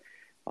going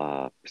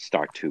to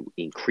start to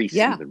increase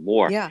even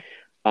more. Yeah.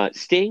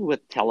 Staying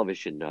with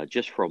television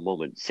just for a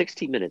moment,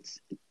 60 Minutes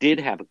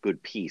did have a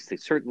good piece. They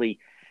certainly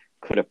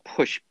could have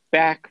pushed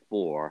back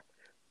more,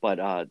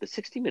 but the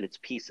 60 Minutes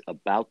piece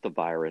about the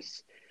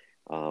virus,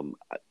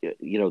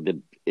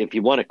 if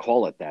you want to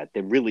call it that,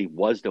 there really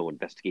was no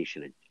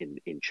investigation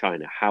in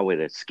China, how it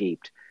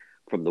escaped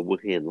from the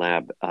Wuhan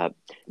lab.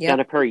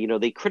 Donna Perry,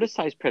 they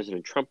criticized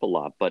President Trump a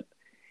lot, but,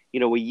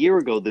 a year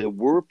ago there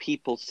were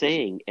people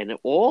saying, and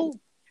all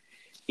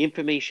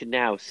information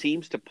now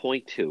seems to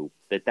point to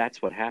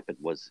that's what happened.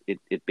 Was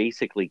it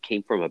basically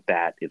came from a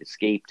bat, it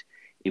escaped,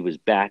 it was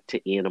bat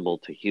to animal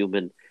to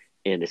human,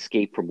 and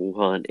escaped from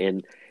Wuhan.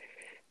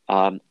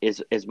 And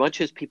as much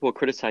as people are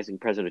criticizing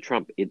President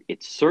Trump,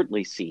 it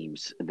certainly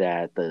seems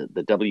that the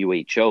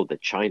WHO,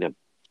 that China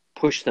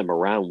pushed them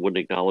around,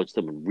 wouldn't acknowledge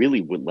them, and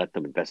really wouldn't let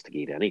them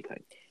investigate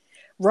anything.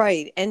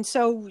 Right. And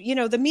so,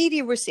 the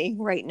media we're seeing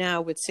right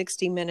now with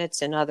 60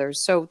 Minutes and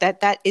others, so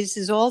that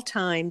is all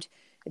timed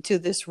to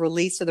this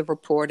release of the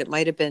report. It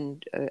might have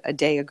been a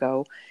day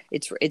ago.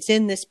 It's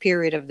in this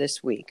period of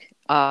this week.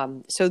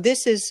 So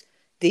this is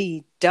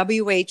the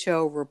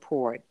WHO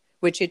report,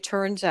 which it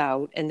turns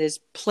out, and there's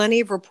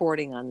plenty of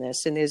reporting on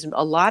this, and there's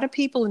a lot of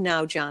people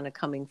now, John, are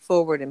coming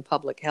forward in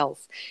public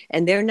health,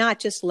 and they're not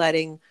just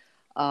letting,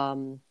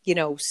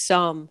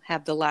 some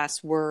have the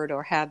last word,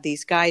 or have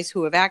these guys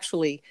who have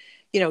actually,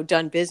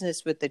 done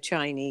business with the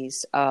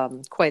Chinese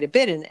quite a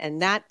bit.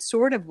 And that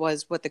sort of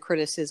was what the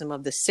criticism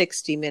of the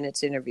 60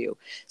 Minutes interview.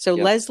 So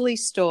Leslie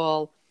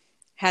Stahl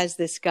has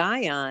this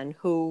guy on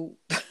who,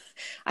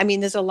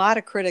 there's a lot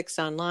of critics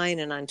online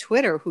and on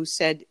Twitter who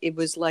said it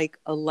was like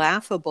a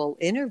laughable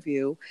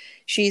interview.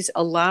 She's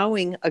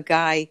allowing a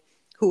guy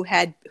who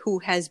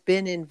has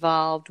been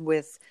involved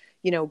with,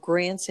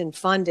 grants and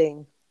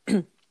funding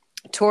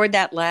toward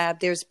that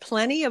lab. There's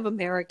plenty of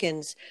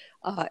Americans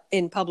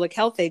in public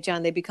health,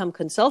 John, they become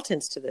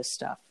consultants to this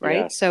stuff, right?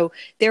 Yeah. So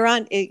they're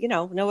on,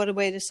 no other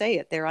way to say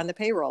it. They're on the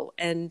payroll.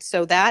 And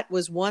so that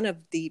was one of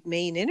the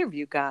main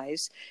interview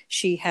guys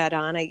she had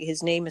on.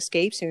 His name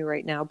escapes me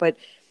right now. But,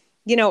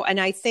 and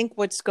I think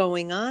what's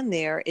going on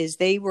there is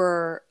they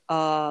were,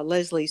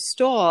 Leslie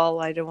Stahl,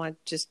 I don't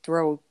want to just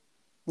throw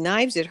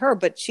knives at her,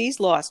 but she's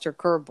lost her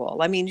curveball.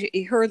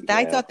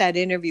 I thought that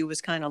interview was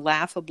kind of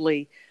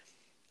laughably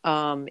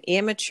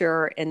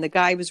amateur, and the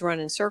guy was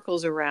running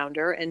circles around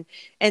her,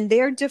 and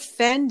they're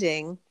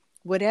defending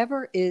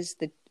whatever is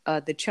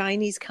the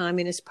Chinese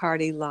Communist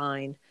Party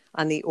line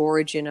on the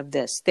origin of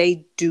this.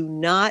 They do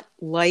not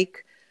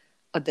like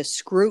the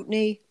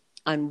scrutiny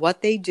on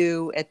what they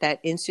do at that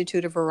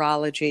Institute of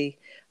Virology.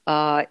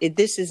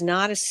 This is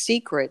not a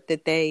secret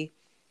that they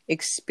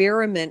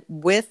experiment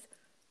with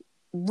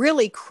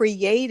really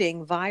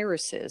creating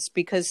viruses,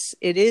 because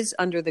it is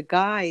under the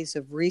guise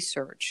of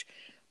research.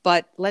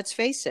 But let's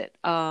face it,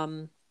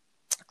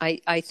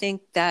 I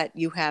think that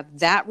you have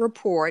that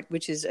report,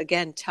 which is,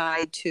 again,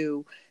 tied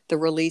to the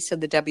release of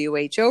the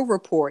WHO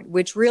report,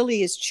 which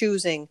really is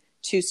choosing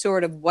to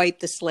sort of wipe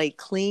the slate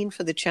clean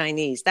for the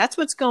Chinese. That's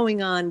what's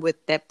going on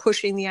with that,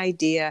 pushing the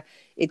idea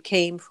it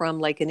came from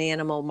like an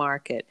animal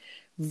market,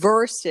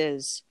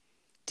 versus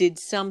did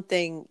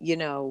something,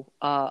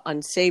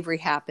 unsavory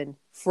happen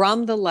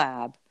from the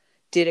lab?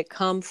 Did it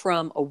come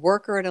from a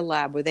worker at a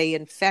lab? Were they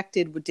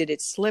infected? Did it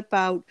slip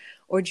out?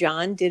 Or,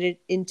 John, did it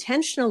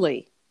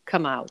intentionally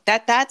come out?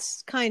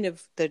 That's kind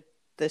of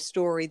the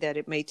story that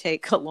it may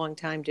take a long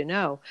time to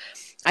know.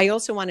 I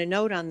also want to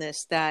note on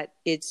this that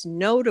it's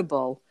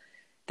notable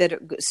that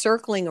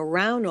circling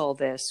around all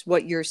this,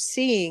 what you're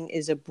seeing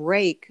is a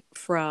break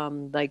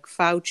from like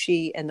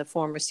Fauci and the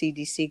former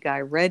CDC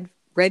guy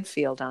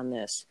Redfield on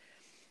this.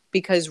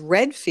 Because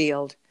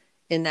Redfield,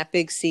 in that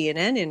big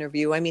CNN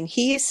interview,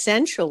 he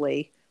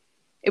essentially,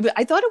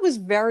 I thought it was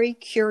very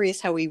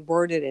curious how he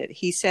worded it.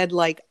 He said,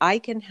 like, I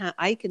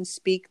can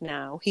speak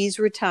now. He's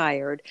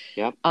retired.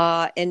 Yep.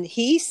 And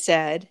he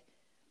said,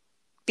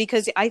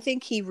 because I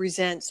think he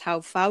resents how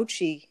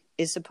Fauci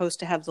is supposed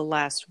to have the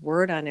last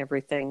word on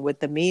everything with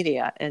the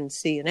media and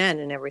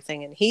CNN and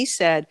everything. And he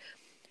said,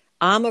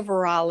 I'm a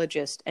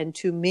virologist, and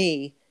to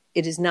me,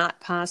 it is not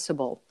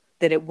possible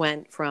that it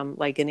went from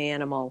like an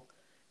animal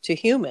to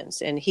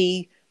humans. And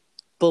he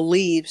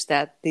believes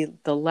that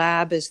the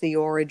lab is the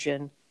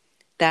origin.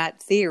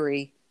 That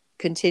theory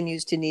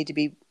continues to need to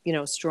be,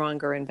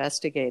 stronger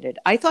investigated.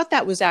 I thought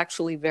that was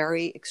actually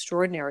very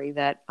extraordinary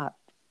that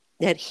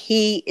that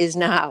he is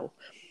now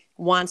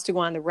wants to go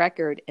on the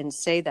record and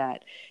say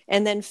that.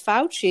 And then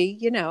Fauci,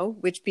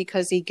 which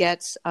because he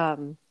gets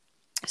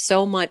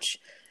so much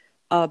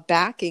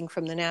backing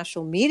from the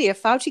national media,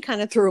 Fauci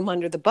kind of threw him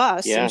under the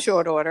bus in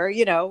short order,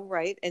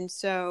 right? And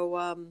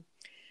so,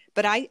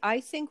 but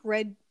I think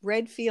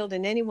Redfield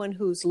and anyone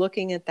who's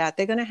looking at that,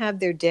 they're going to have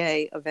their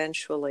day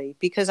eventually,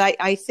 because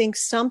I think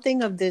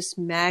something of this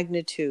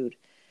magnitude,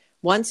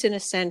 once in a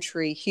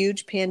century,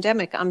 huge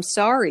pandemic, I'm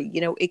sorry,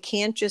 it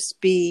can't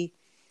just be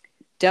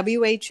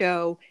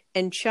WHO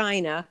and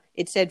China.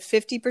 It said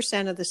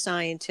 50% of the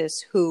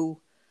scientists who,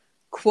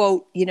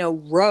 quote,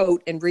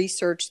 wrote and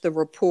researched the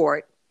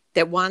report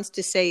that wants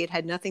to say it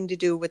had nothing to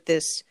do with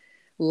this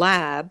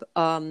lab.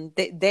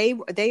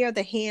 They are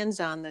the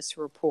hands on this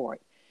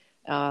report.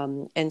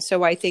 And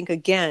so I think,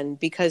 again,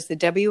 because the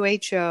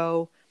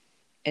WHO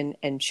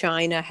and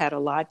China had a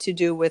lot to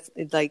do with,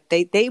 like,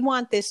 they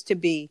want this to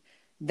be,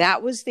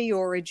 that was the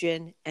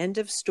origin, end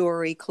of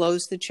story,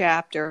 close the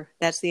chapter.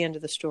 That's the end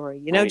of the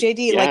story.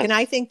 JD, and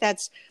I think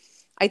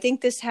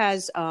this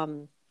has,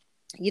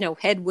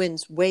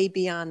 headwinds way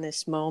beyond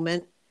this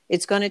moment.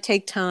 It's going to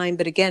take time.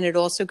 But again, it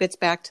also gets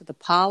back to the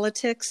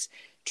politics.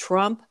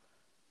 Trump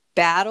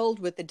battled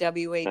with the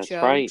WHO. That's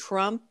right.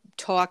 Trump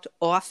talked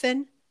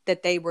often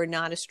that they were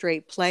not a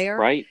straight player.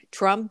 Right.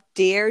 Trump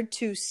dared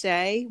to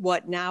say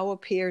what now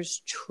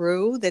appears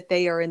true, that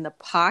they are in the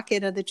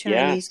pocket of the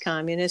Chinese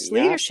communist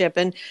leadership.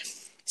 And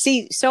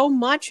see, so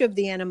much of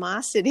the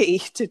animosity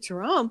to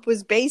Trump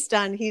was based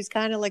on he's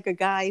kind of like a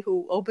guy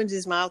who opens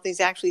his mouth, he's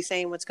actually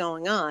saying what's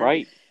going on.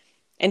 Right.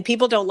 And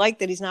people don't like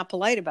that he's not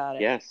polite about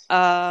it. Yes.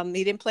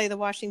 He didn't play the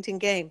Washington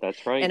game.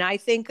 That's right. And I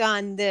think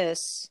on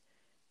this,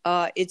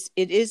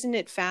 isn't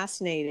it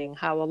fascinating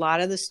how a lot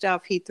of the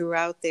stuff he threw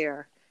out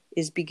there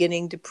is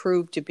beginning to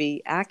prove to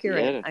be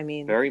accurate. Yeah, I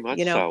mean, very much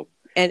so.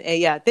 And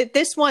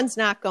this one's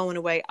not going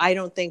away, I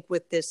don't think,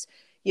 with this,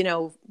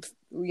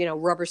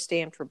 rubber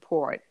stamped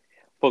report.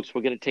 Folks,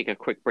 we're going to take a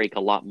quick break. A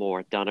lot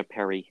more. Donna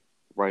Perry,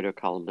 writer,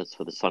 columnist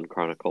for the Sun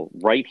Chronicle,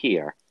 right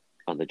here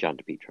on the John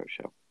DePetro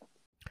Show.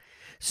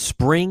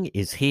 Spring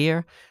is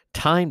here.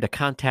 Time to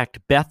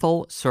contact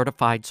Bethel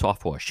Certified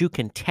Soft Wash. You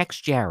can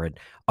text Jared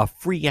a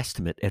free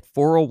estimate at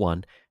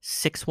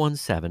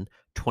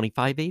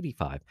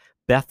 401-617-2585.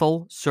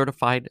 Bethel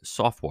Certified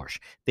Soft Wash.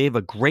 They have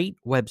a great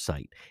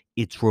website.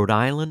 It's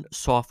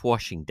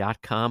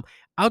Rhode-IslandSoftWashing.com.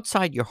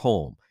 Outside your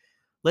home,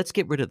 let's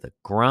get rid of the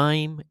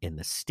grime and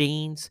the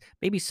stains,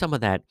 maybe some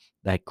of that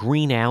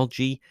green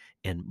algae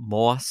and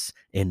moss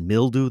and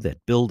mildew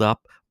that build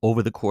up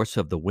over the course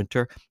of the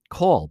winter.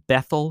 Call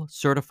Bethel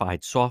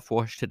Certified Soft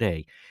Wash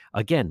today.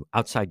 Again,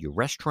 outside your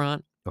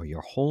restaurant or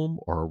your home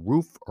or a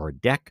roof or a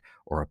deck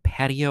or a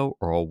patio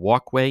or a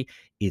walkway,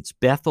 it's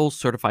Bethel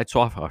Certified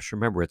Soft Wash.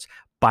 Remember, it's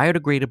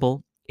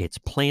biodegradable, it's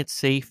plant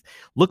safe.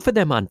 Look for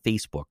them on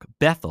Facebook,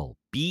 Bethel,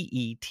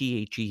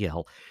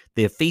 Bethel.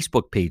 Their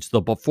Facebook page,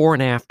 the before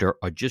and after,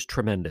 are just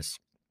tremendous.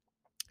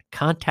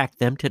 Contact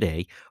them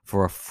today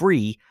for a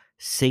free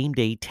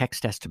same-day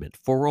text estimate,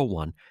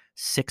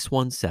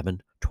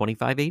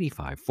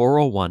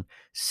 401-617-2585,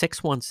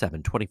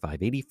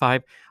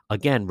 401-617-2585.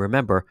 Again,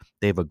 remember,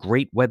 they have a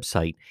great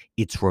website.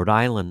 It's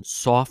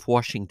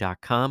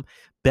Rhode-IslandSoftWashing.com,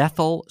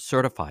 Bethel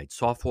Certified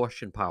Soft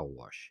Wash and Power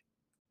Wash.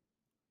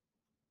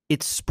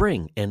 It's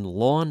spring, and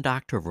Lawn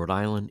Doctor of Rhode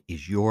Island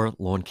is your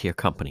lawn care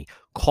company.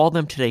 Call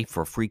them today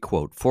for a free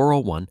quote,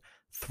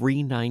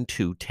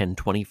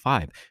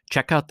 401-392-1025.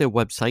 Check out their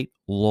website,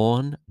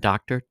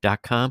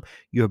 lawndoctor.com.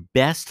 Your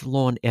best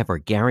lawn ever,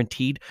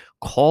 guaranteed.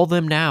 Call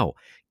them now.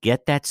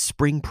 Get that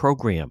spring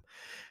program.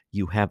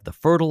 You have the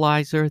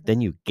fertilizer,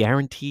 then you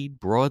guaranteed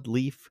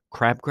broadleaf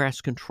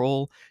crabgrass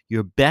control.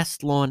 Your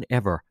best lawn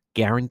ever,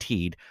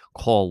 guaranteed.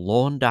 Call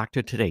Lawn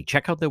Doctor today.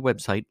 Check out their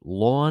website,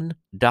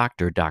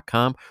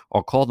 lawndoctor.com,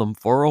 or call them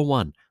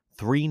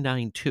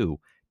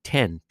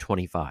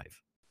 401-392-1025.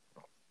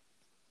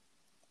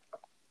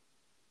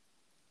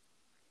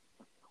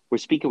 We're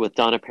speaking with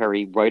Donna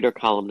Perry, writer,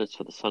 columnist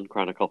for the Sun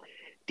Chronicle.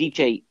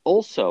 DJ,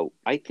 also,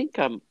 I think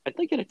I'd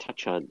like you to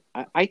touch on,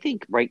 I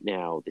think right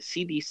now the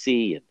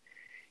CDC and,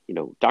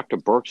 Dr.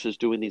 Birx is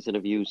doing these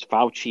interviews.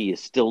 Fauci is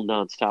still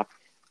nonstop.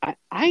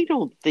 I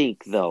don't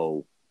think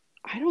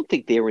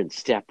they're in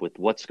step with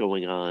what's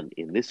going on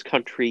in this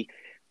country.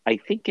 I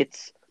think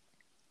it's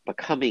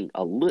becoming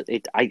I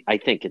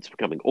think it's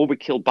becoming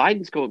overkill.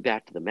 Biden's going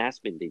back to the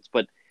mask mandates,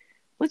 but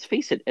let's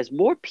face it, as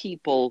more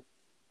people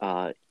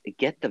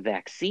get the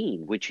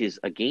vaccine, which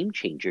is a game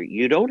changer,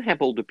 you don't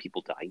have older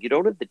people dying. You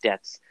don't have the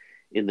deaths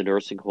in the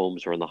nursing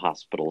homes or in the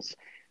hospitals.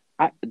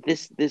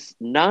 This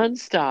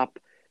nonstop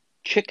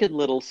Chicken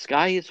Little,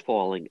 sky is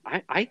falling.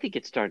 I think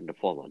it's starting to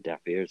fall on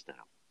deaf ears now.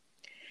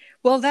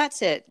 Well,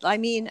 that's it. I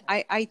mean,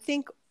 I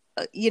think,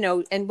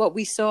 and what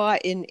we saw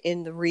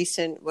in the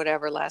recent,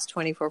 last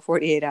 24,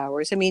 48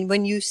 hours, I mean,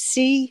 when you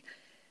see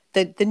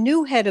the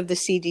new head of the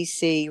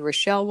CDC,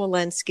 Rochelle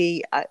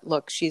Walensky,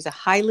 look, she's a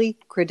highly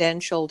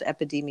credentialed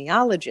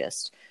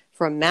epidemiologist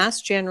from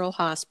Mass General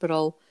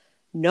Hospital.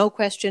 No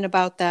question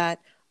about that.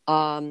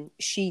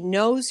 She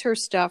knows her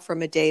stuff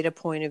from a data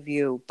point of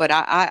view, but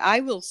I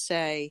will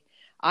say,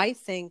 I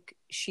think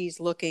she's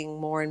looking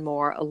more and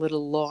more a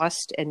little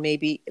lost and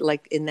maybe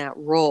like in that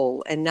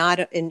role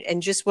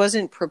and just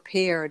wasn't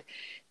prepared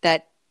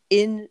that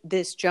in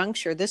this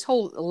juncture,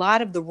 a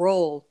lot of the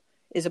role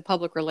is a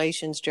public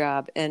relations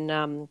job. And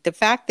the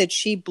fact that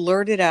she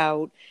blurted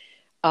out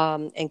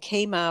and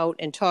came out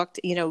and talked,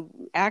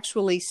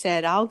 actually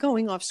said, "I'll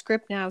going off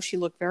script now." She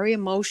looked very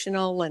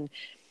emotional and,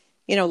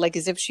 like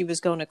as if she was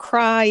going to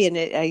cry. And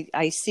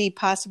I see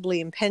possibly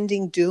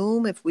impending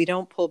doom if we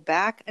don't pull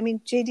back. I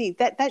mean, JD,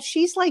 that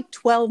she's like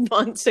 12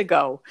 months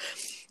ago,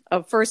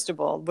 first of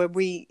all, where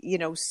we,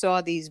 saw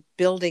these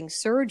building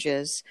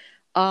surges.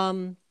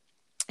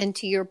 And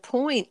to your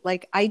point,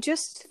 like, I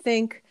just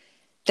think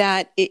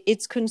that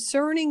it's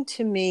concerning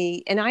to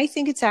me, and I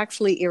think it's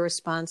actually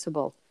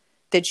irresponsible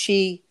that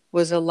she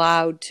was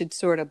allowed to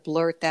sort of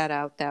blurt that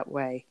out that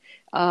way.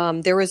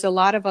 There is a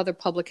lot of other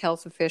public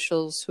health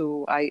officials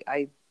who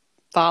I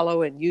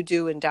follow, and you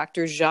do, and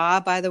Dr.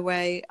 Jha, by the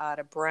way, out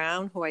of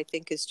Brown, who I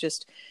think is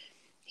just,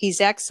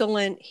 he's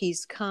excellent.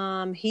 He's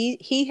calm.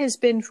 He has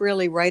been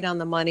really right on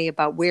the money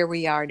about where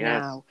we are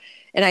now.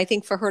 And I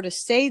think for her to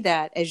say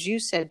that, as you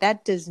said,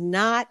 that does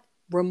not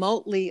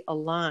remotely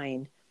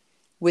align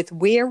with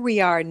where we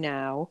are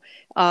now.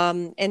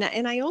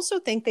 And I also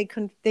think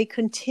they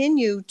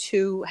continue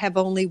to have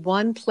only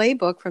one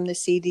playbook from the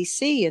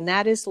CDC, and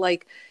that is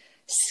like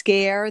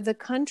scare the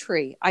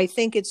country. I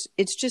think it's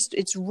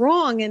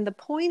wrong. And the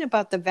point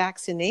about the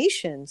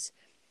vaccinations,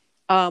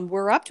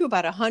 we're up to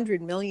about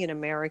 100 million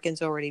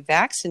Americans already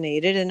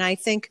vaccinated. And I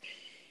think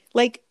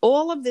like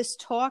all of this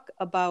talk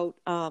about,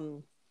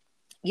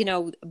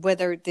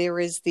 whether there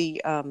is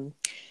the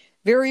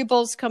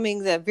variables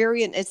coming, the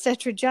variant, et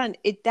cetera, John,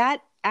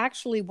 that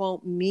actually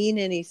won't mean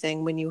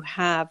anything when you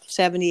have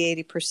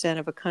 70-80%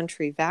 of a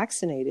country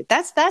vaccinated.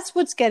 That's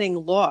what's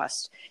getting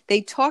lost. They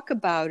talk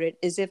about it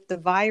as if the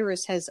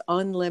virus has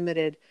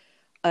unlimited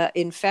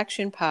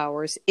infection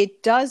powers.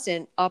 It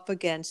doesn't up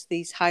against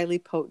these highly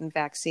potent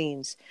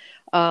vaccines.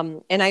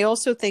 And I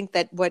also think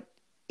that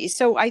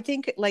I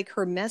think like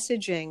her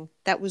messaging,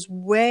 that was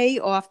way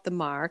off the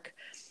mark.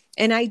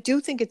 And I do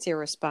think it's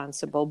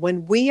irresponsible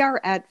when we are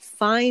at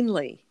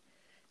finally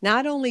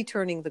not only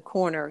turning the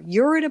corner,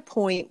 you're at a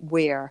point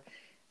where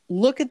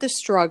look at the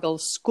struggle.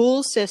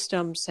 School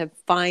systems have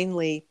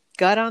finally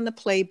got on the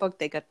playbook.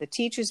 They got the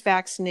teachers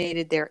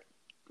vaccinated. They're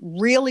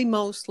really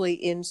mostly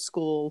in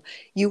school.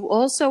 You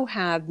also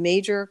have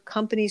major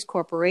companies,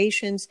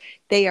 corporations.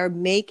 They are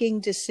making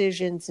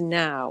decisions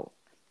now.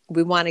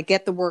 We want to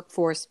get the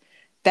workforce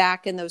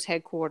back in those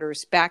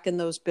headquarters, back in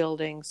those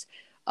buildings.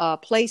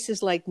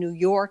 Places like New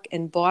York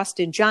and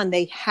Boston, John,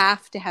 they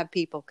have to have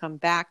people come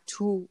back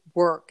to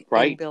work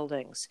in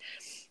buildings.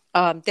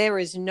 There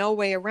is no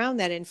way around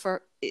that. And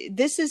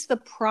this is the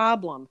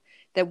problem,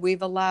 that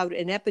we've allowed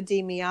an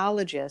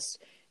epidemiologist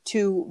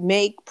to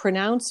make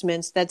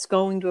pronouncements that's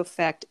going to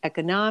affect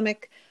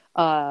economic,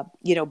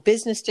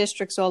 business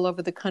districts all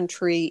over the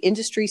country.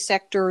 Industry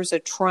sectors are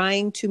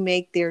trying to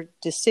make their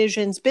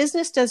decisions.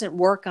 Business doesn't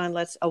work on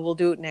we'll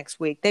do it next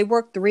week. They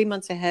work 3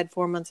 months ahead,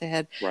 4 months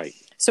ahead. Right.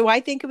 So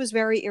I think it was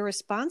very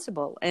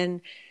irresponsible.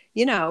 And,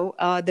 we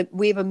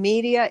have a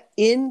media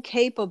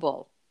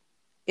incapable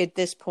at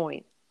this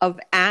point of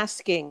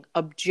asking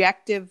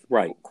objective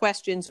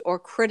questions or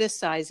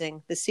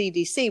criticizing the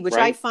CDC, which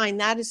I find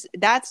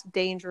that's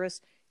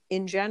dangerous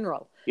in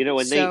general.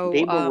 And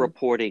they were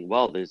reporting,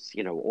 there's,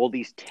 all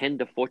these 10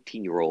 to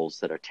 14-year-olds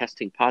that are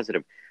testing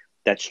positive.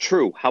 That's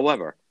true.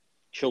 However,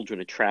 children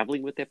are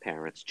traveling with their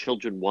parents.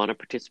 Children want to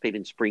participate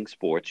in spring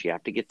sports. You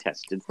have to get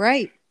tested.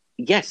 Right.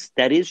 Yes,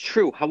 that is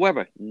true.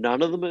 However,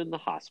 none of them are in the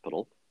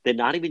hospital. They're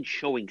not even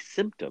showing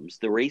symptoms.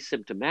 They're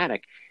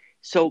asymptomatic.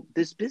 So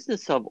this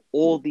business of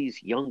all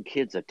these young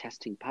kids are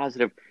testing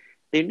positive,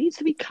 there needs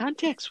to be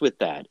context with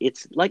that.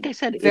 It's like I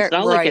said, it's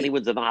not like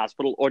anyone's in the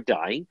hospital or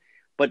dying.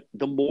 But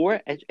the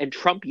more, and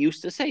Trump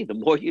used to say, the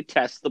more you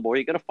test, the more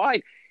you're going to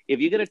find. If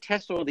you're going to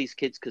test all these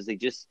kids because they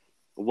just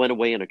went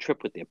away on a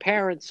trip with their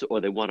parents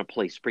or they want to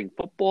play spring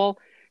football,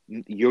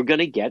 you're going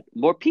to get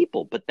more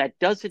people. But that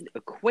doesn't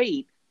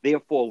equate,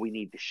 therefore we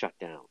need to shut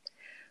down.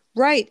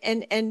 Right.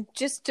 And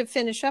just to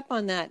finish up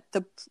on that,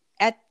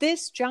 at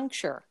this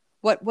juncture,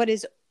 what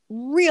is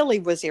really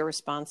was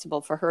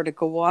irresponsible for her to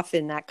go off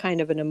in that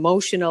kind of an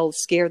emotional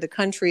scare the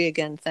country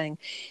again thing.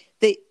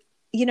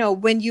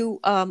 When you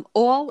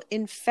all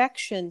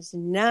infections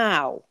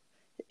now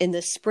in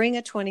the spring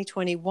of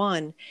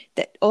 2021,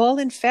 that all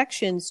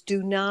infections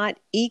do not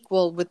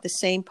equal with the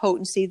same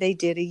potency they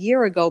did a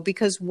year ago.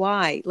 Because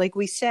why? Like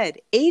we said,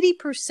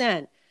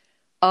 80%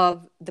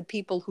 of the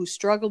people who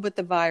struggled with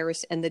the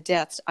virus and the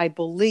deaths, I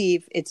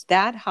believe it's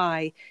that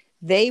high,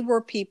 they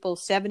were people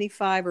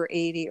 75 or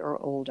 80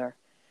 or older.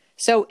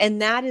 So,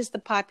 and that is the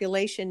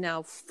population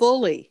now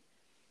fully.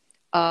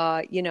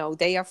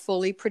 They are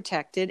fully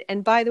protected.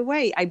 And by the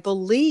way, I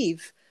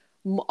believe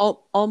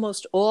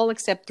almost all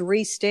except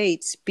 3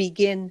 states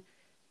begin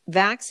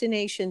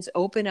vaccinations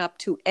open up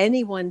to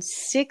anyone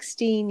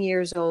 16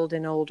 years old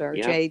and older,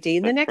 JD,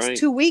 in the next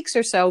 2 weeks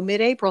or so,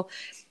 mid-April.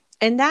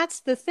 And that's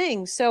the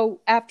thing.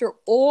 So after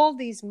all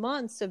these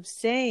months of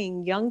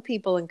saying young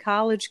people and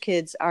college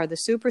kids are the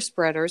super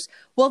spreaders,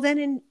 well,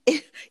 then,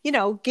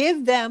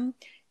 give them,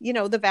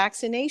 the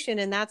vaccination.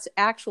 And that's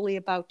actually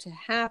about to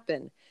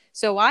happen.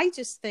 So I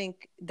just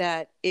think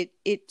that it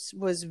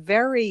was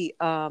very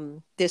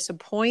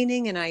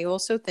disappointing. And I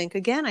also think,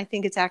 again, I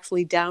think it's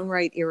actually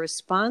downright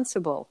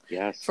irresponsible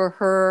for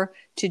her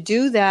to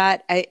do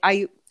that.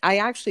 I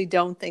actually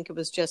don't think it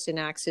was just an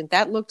accident.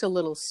 That looked a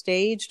little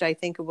staged. I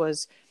think it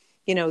was,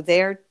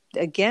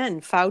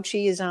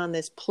 Fauci is on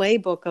this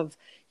playbook of,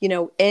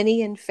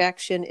 any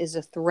infection is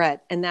a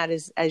threat. And that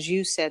is, as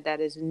you said, that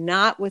is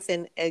not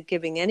within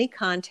giving any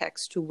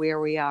context to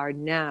where we are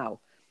now.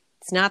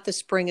 It's not the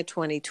spring of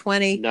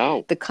 2020.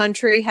 No. The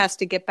country has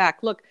to get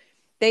back. Look,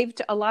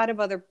 a lot of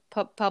other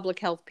public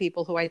health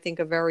people who I think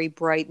are very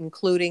bright,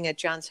 including at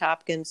Johns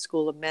Hopkins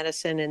School of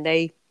Medicine, and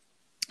they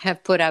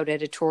have put out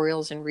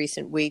editorials in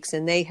recent weeks,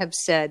 and they have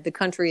said the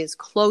country is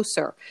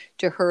closer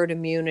to herd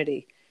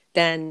immunity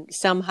than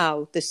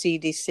somehow the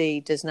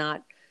CDC does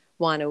not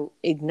want to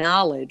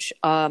acknowledge.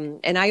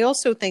 And I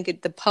also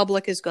think the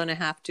public is going to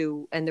have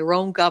to, and their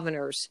own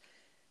governors,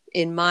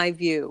 in my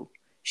view,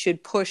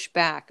 should push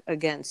back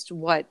against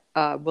what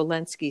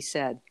Walensky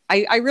said.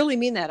 I really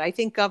mean that. I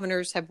think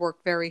governors have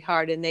worked very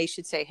hard, and they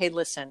should say, hey,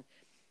 listen,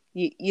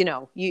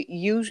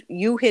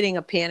 you hitting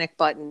a panic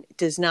button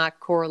does not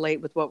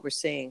correlate with what we're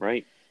seeing.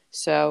 Right.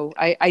 So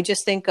I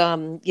just think,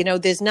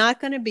 there's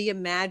not going to be a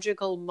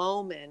magical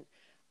moment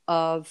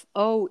of,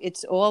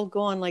 it's all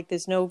gone, like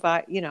there's no,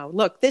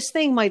 look, this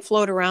thing might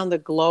float around the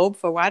globe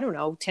for,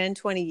 10,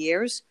 20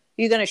 years.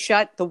 You're going to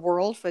shut the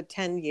world for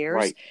 10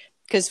 years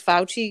because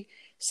Fauci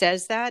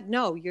says that?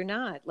 No, you're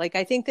not. Like,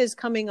 I think there's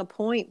coming a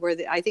point where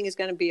I think it's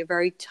going to be a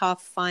very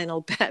tough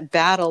final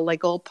battle,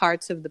 like all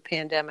parts of the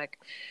pandemic,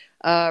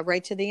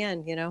 right to the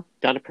end,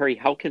 Donna Perry,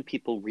 how can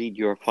people read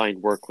your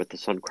fine work with the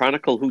Sun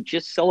Chronicle, who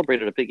just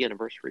celebrated a big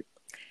anniversary?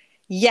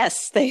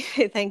 Yes,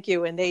 thank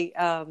you. And they,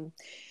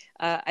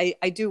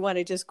 I do want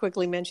to just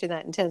quickly mention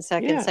that in 10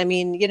 seconds. Yeah. I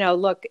mean,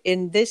 look,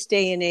 in this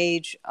day and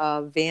age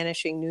of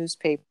vanishing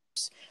newspapers,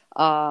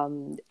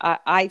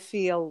 I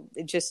feel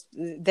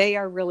they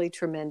are really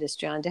tremendous,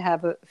 John, to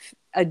have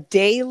a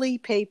daily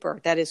paper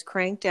that is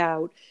cranked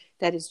out,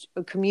 that is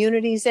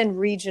communities and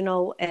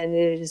regional, and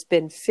it has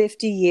been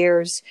 50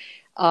 years.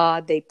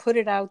 They put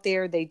it out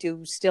there. They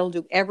still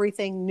do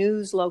everything,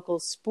 news, local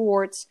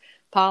sports,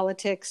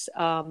 politics.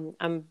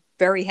 I'm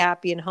very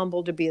happy and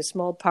humbled to be a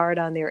small part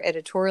on their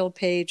editorial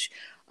page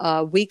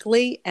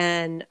weekly,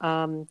 and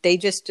they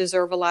just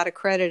deserve a lot of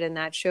credit, and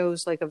that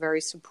shows like a very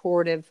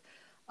supportive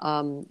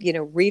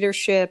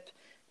readership.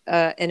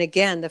 And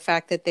again, the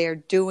fact that they're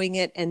doing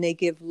it and they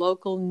give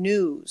local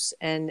news.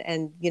 And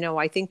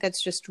I think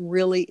that's just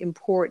really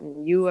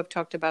important. You have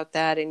talked about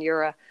that, and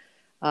you're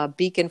a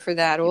beacon for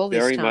that all this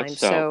time. Very much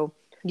so.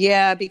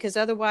 Yeah, because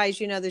otherwise,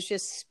 there's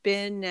just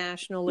spin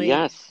nationally.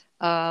 Yes.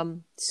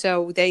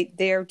 So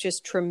they're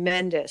just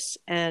tremendous,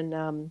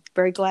 and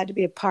very glad to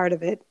be a part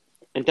of it.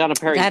 And Donna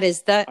Perry, I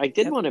did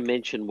yep. want to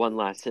mention one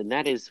last, and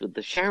that is with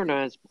the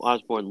Sharon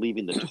Osbourne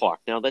leaving the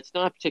talk. Now, that's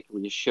not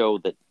particularly a show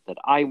that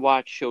I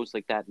watch, shows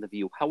like that in The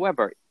View.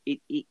 However,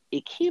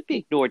 it can't be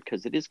ignored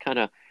because it is kind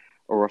of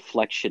a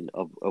reflection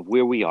of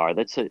where we are.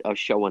 That's a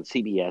show on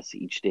CBS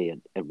each day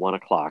at 1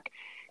 o'clock.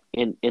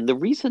 And the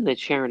reason that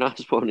Sharon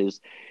Osbourne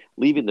is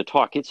leaving the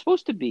talk, it's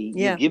supposed to be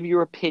you give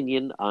your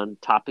opinion on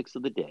topics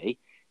of the day.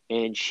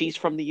 And she's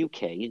from the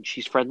UK, and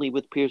she's friendly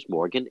with Piers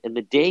Morgan. And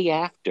the day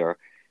after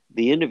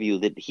the interview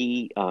that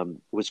he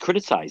was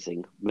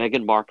criticizing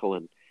Meghan Markle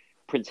and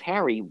Prince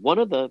Harry, one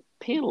of the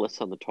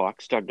panelists on the talk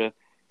started to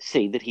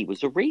say that he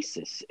was a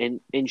racist.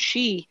 And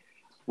she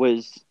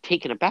was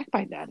taken aback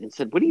by that and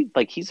said, what do you,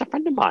 like, he's a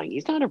friend of mine.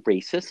 He's not a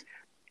racist.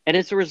 And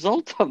as a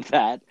result of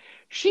that,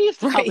 she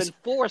has now been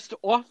forced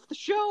off the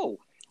show.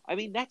 I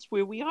mean, that's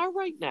where we are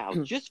right now.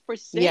 Just for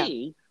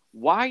saying,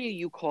 why are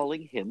you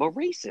calling him a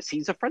racist?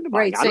 He's a friend of mine.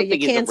 Right, I don't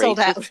think he's a racist.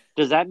 Out.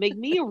 Does that make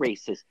me a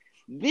racist?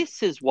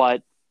 This is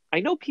what, I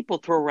know people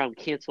throw around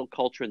cancel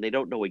culture and they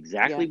don't know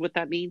exactly what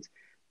that means.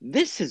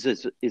 This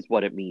is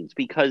what it means,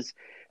 because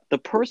the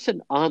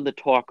person on the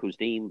talk, whose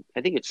name,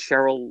 I think it's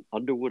Cheryl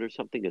Underwood or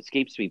something,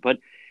 escapes me, but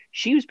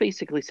she was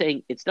basically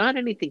saying it's not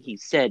anything he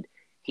said.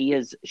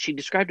 She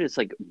described it as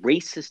like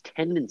racist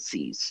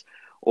tendencies,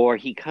 or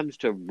he comes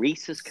to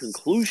racist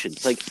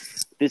conclusions, like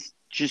this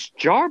just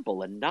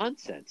jarble and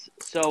nonsense.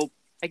 So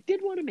I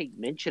did want to make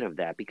mention of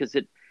that because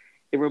it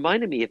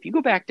reminded me, if you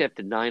go back to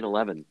after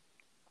 9/11,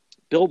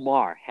 Bill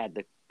Maher had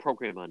the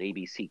program on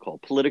ABC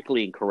called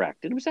Politically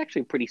Incorrect, and it was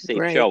actually a pretty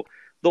safe show.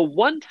 The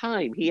one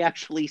time he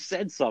actually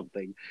said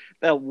something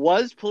that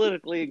was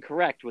politically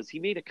incorrect was he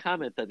made a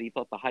comment that he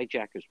thought the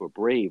hijackers were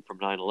brave from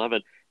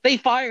 9/11. They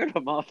fired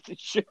him off the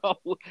show,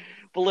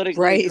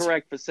 politically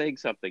incorrect, for saying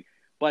something.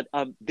 But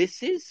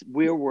this is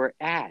where we're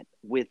at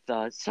with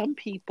some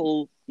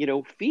people,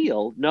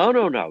 feel,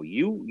 no,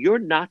 you're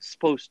not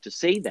supposed to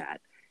say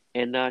that.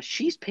 And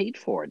she's paid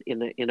for it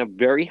in a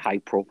very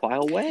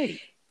high-profile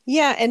way.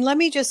 Yeah, and let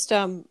me just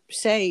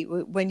say,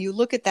 when you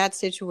look at that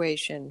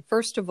situation,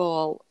 first of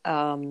all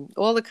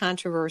the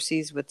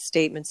controversies with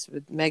statements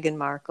with Meghan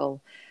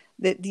Markle,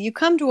 that you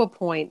come to a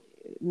point,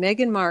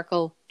 Meghan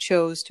Markle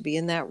chose to be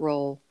in that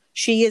role.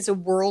 She is a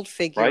world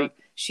figure. Right.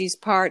 She's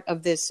part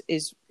of this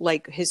is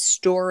like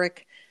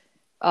historic,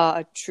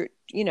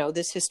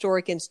 this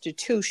historic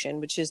institution,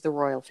 which is the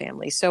royal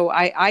family. So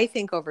I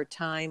think over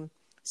time,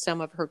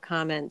 some of her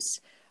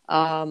comments,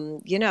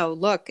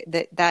 look,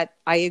 that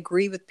I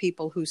agree with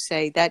people who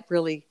say that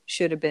really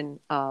should have been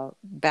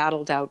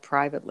battled out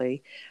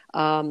privately.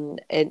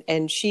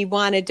 And she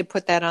wanted to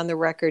put that on the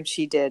record.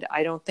 She did.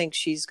 I don't think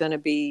she's going to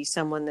be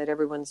someone that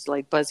everyone's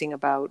like buzzing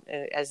about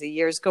as the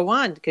years go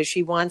on, because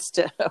she wants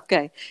to,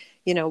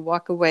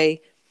 walk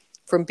away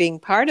from being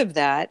part of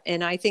that.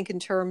 And I think in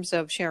terms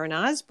of Sharon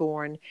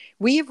Osbourne,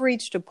 we have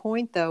reached a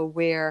point, though,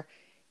 where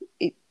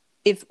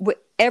if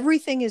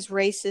everything is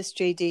racist,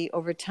 JD,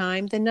 over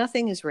time, then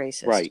nothing is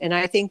racist. Right. And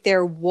I think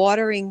they're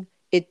watering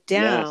it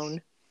down,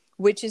 yes,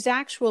 which is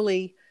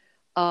actually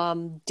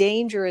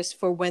dangerous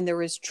for when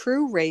there is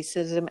true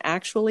racism.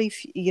 Actually,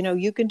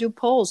 you can do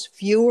polls.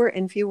 Fewer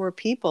and fewer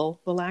people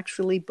will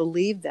actually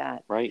believe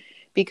that. Right.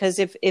 Because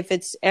if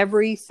it's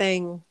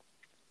everything,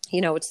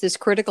 it's this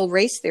critical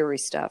race theory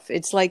stuff.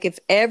 It's like if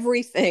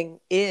everything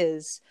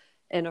is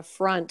an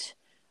affront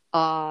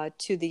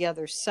to the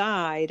other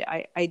side,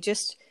 I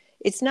just...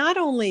 It's not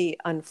only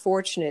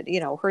unfortunate,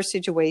 her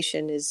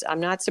situation is,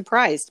 I'm not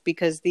surprised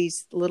because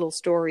these little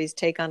stories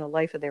take on a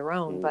life of their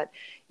own. But,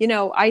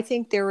 I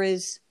think there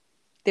is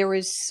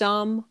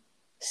some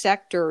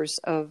sectors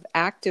of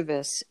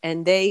activists,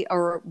 and they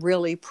are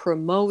really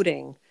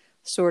promoting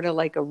sort of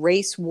like a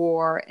race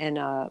war and,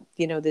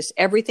 this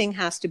everything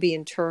has to be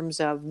in terms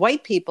of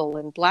white people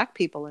and black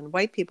people and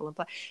white people and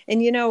black.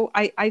 And,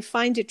 I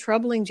find it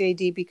troubling,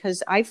 JD,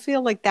 because I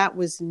feel like that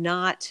was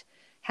not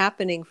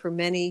happening for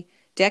many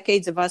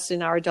decades of us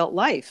in our adult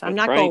life. I'm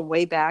not going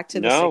way back to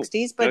the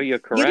 60s, but you're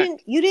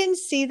correct. You didn't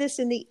see this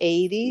in the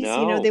 80s.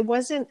 No. There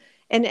wasn't,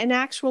 and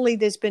actually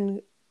there's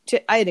been,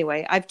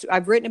 anyway,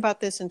 I've written about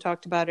this and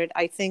talked about it.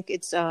 I think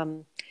it's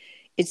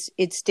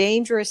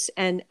dangerous.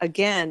 And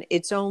again,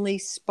 it's only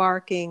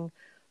sparking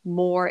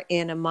more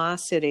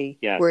animosity,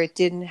 yes, where it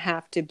didn't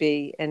have to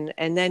be. And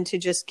then to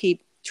just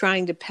keep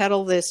trying to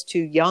peddle this to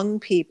young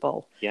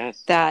people,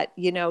 yes, that,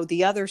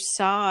 the other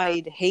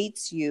side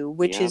hates you,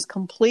 which is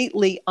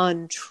completely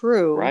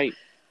untrue. Right.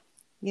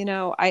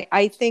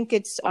 I think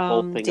it's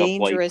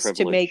dangerous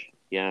to make.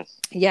 Yes.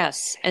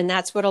 Yes. And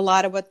that's what a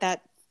lot of what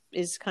that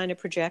is kind of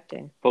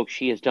projecting. Folks,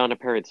 she is Donna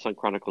Perry, the Sun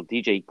Chronicle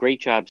DJ.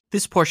 Great job.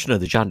 This portion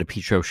of the John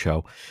DePietro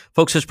Show,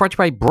 folks, is brought to you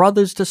by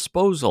Brothers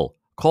Disposal.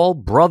 Call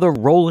Brother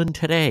Roland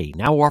today,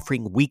 now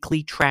offering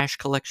weekly trash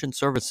collection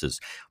services.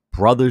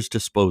 Brothers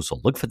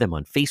Disposal. Look for them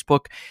on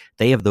Facebook.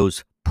 They have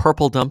those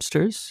purple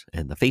dumpsters,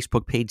 and the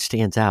Facebook page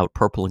stands out,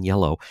 purple and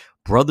yellow.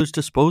 Brothers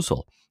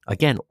Disposal.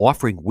 Again,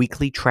 offering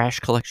weekly trash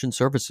collection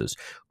services.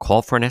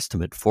 Call for an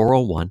estimate,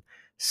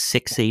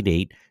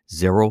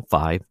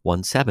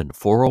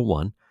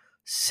 401-688-0517.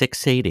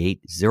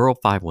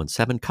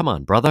 401-688-0517. Come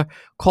on, brother.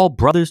 Call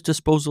Brothers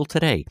Disposal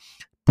today.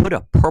 Put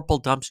a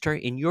purple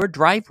dumpster in your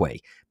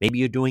driveway. Maybe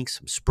you're doing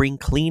some spring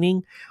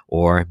cleaning,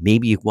 or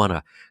maybe you want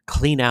to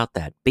clean out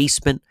that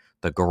basement,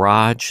 the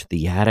garage,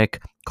 the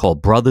attic. Call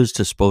Brothers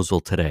Disposal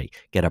today.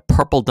 Get a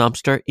purple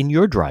dumpster in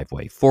your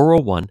driveway.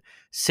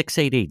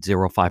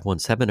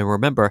 401-688-0517. And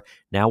remember,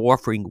 now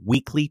offering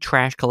weekly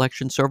trash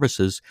collection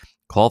services.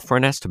 Call for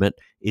an estimate.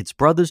 It's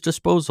Brothers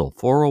Disposal,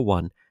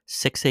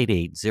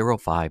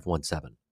 401-688-0517.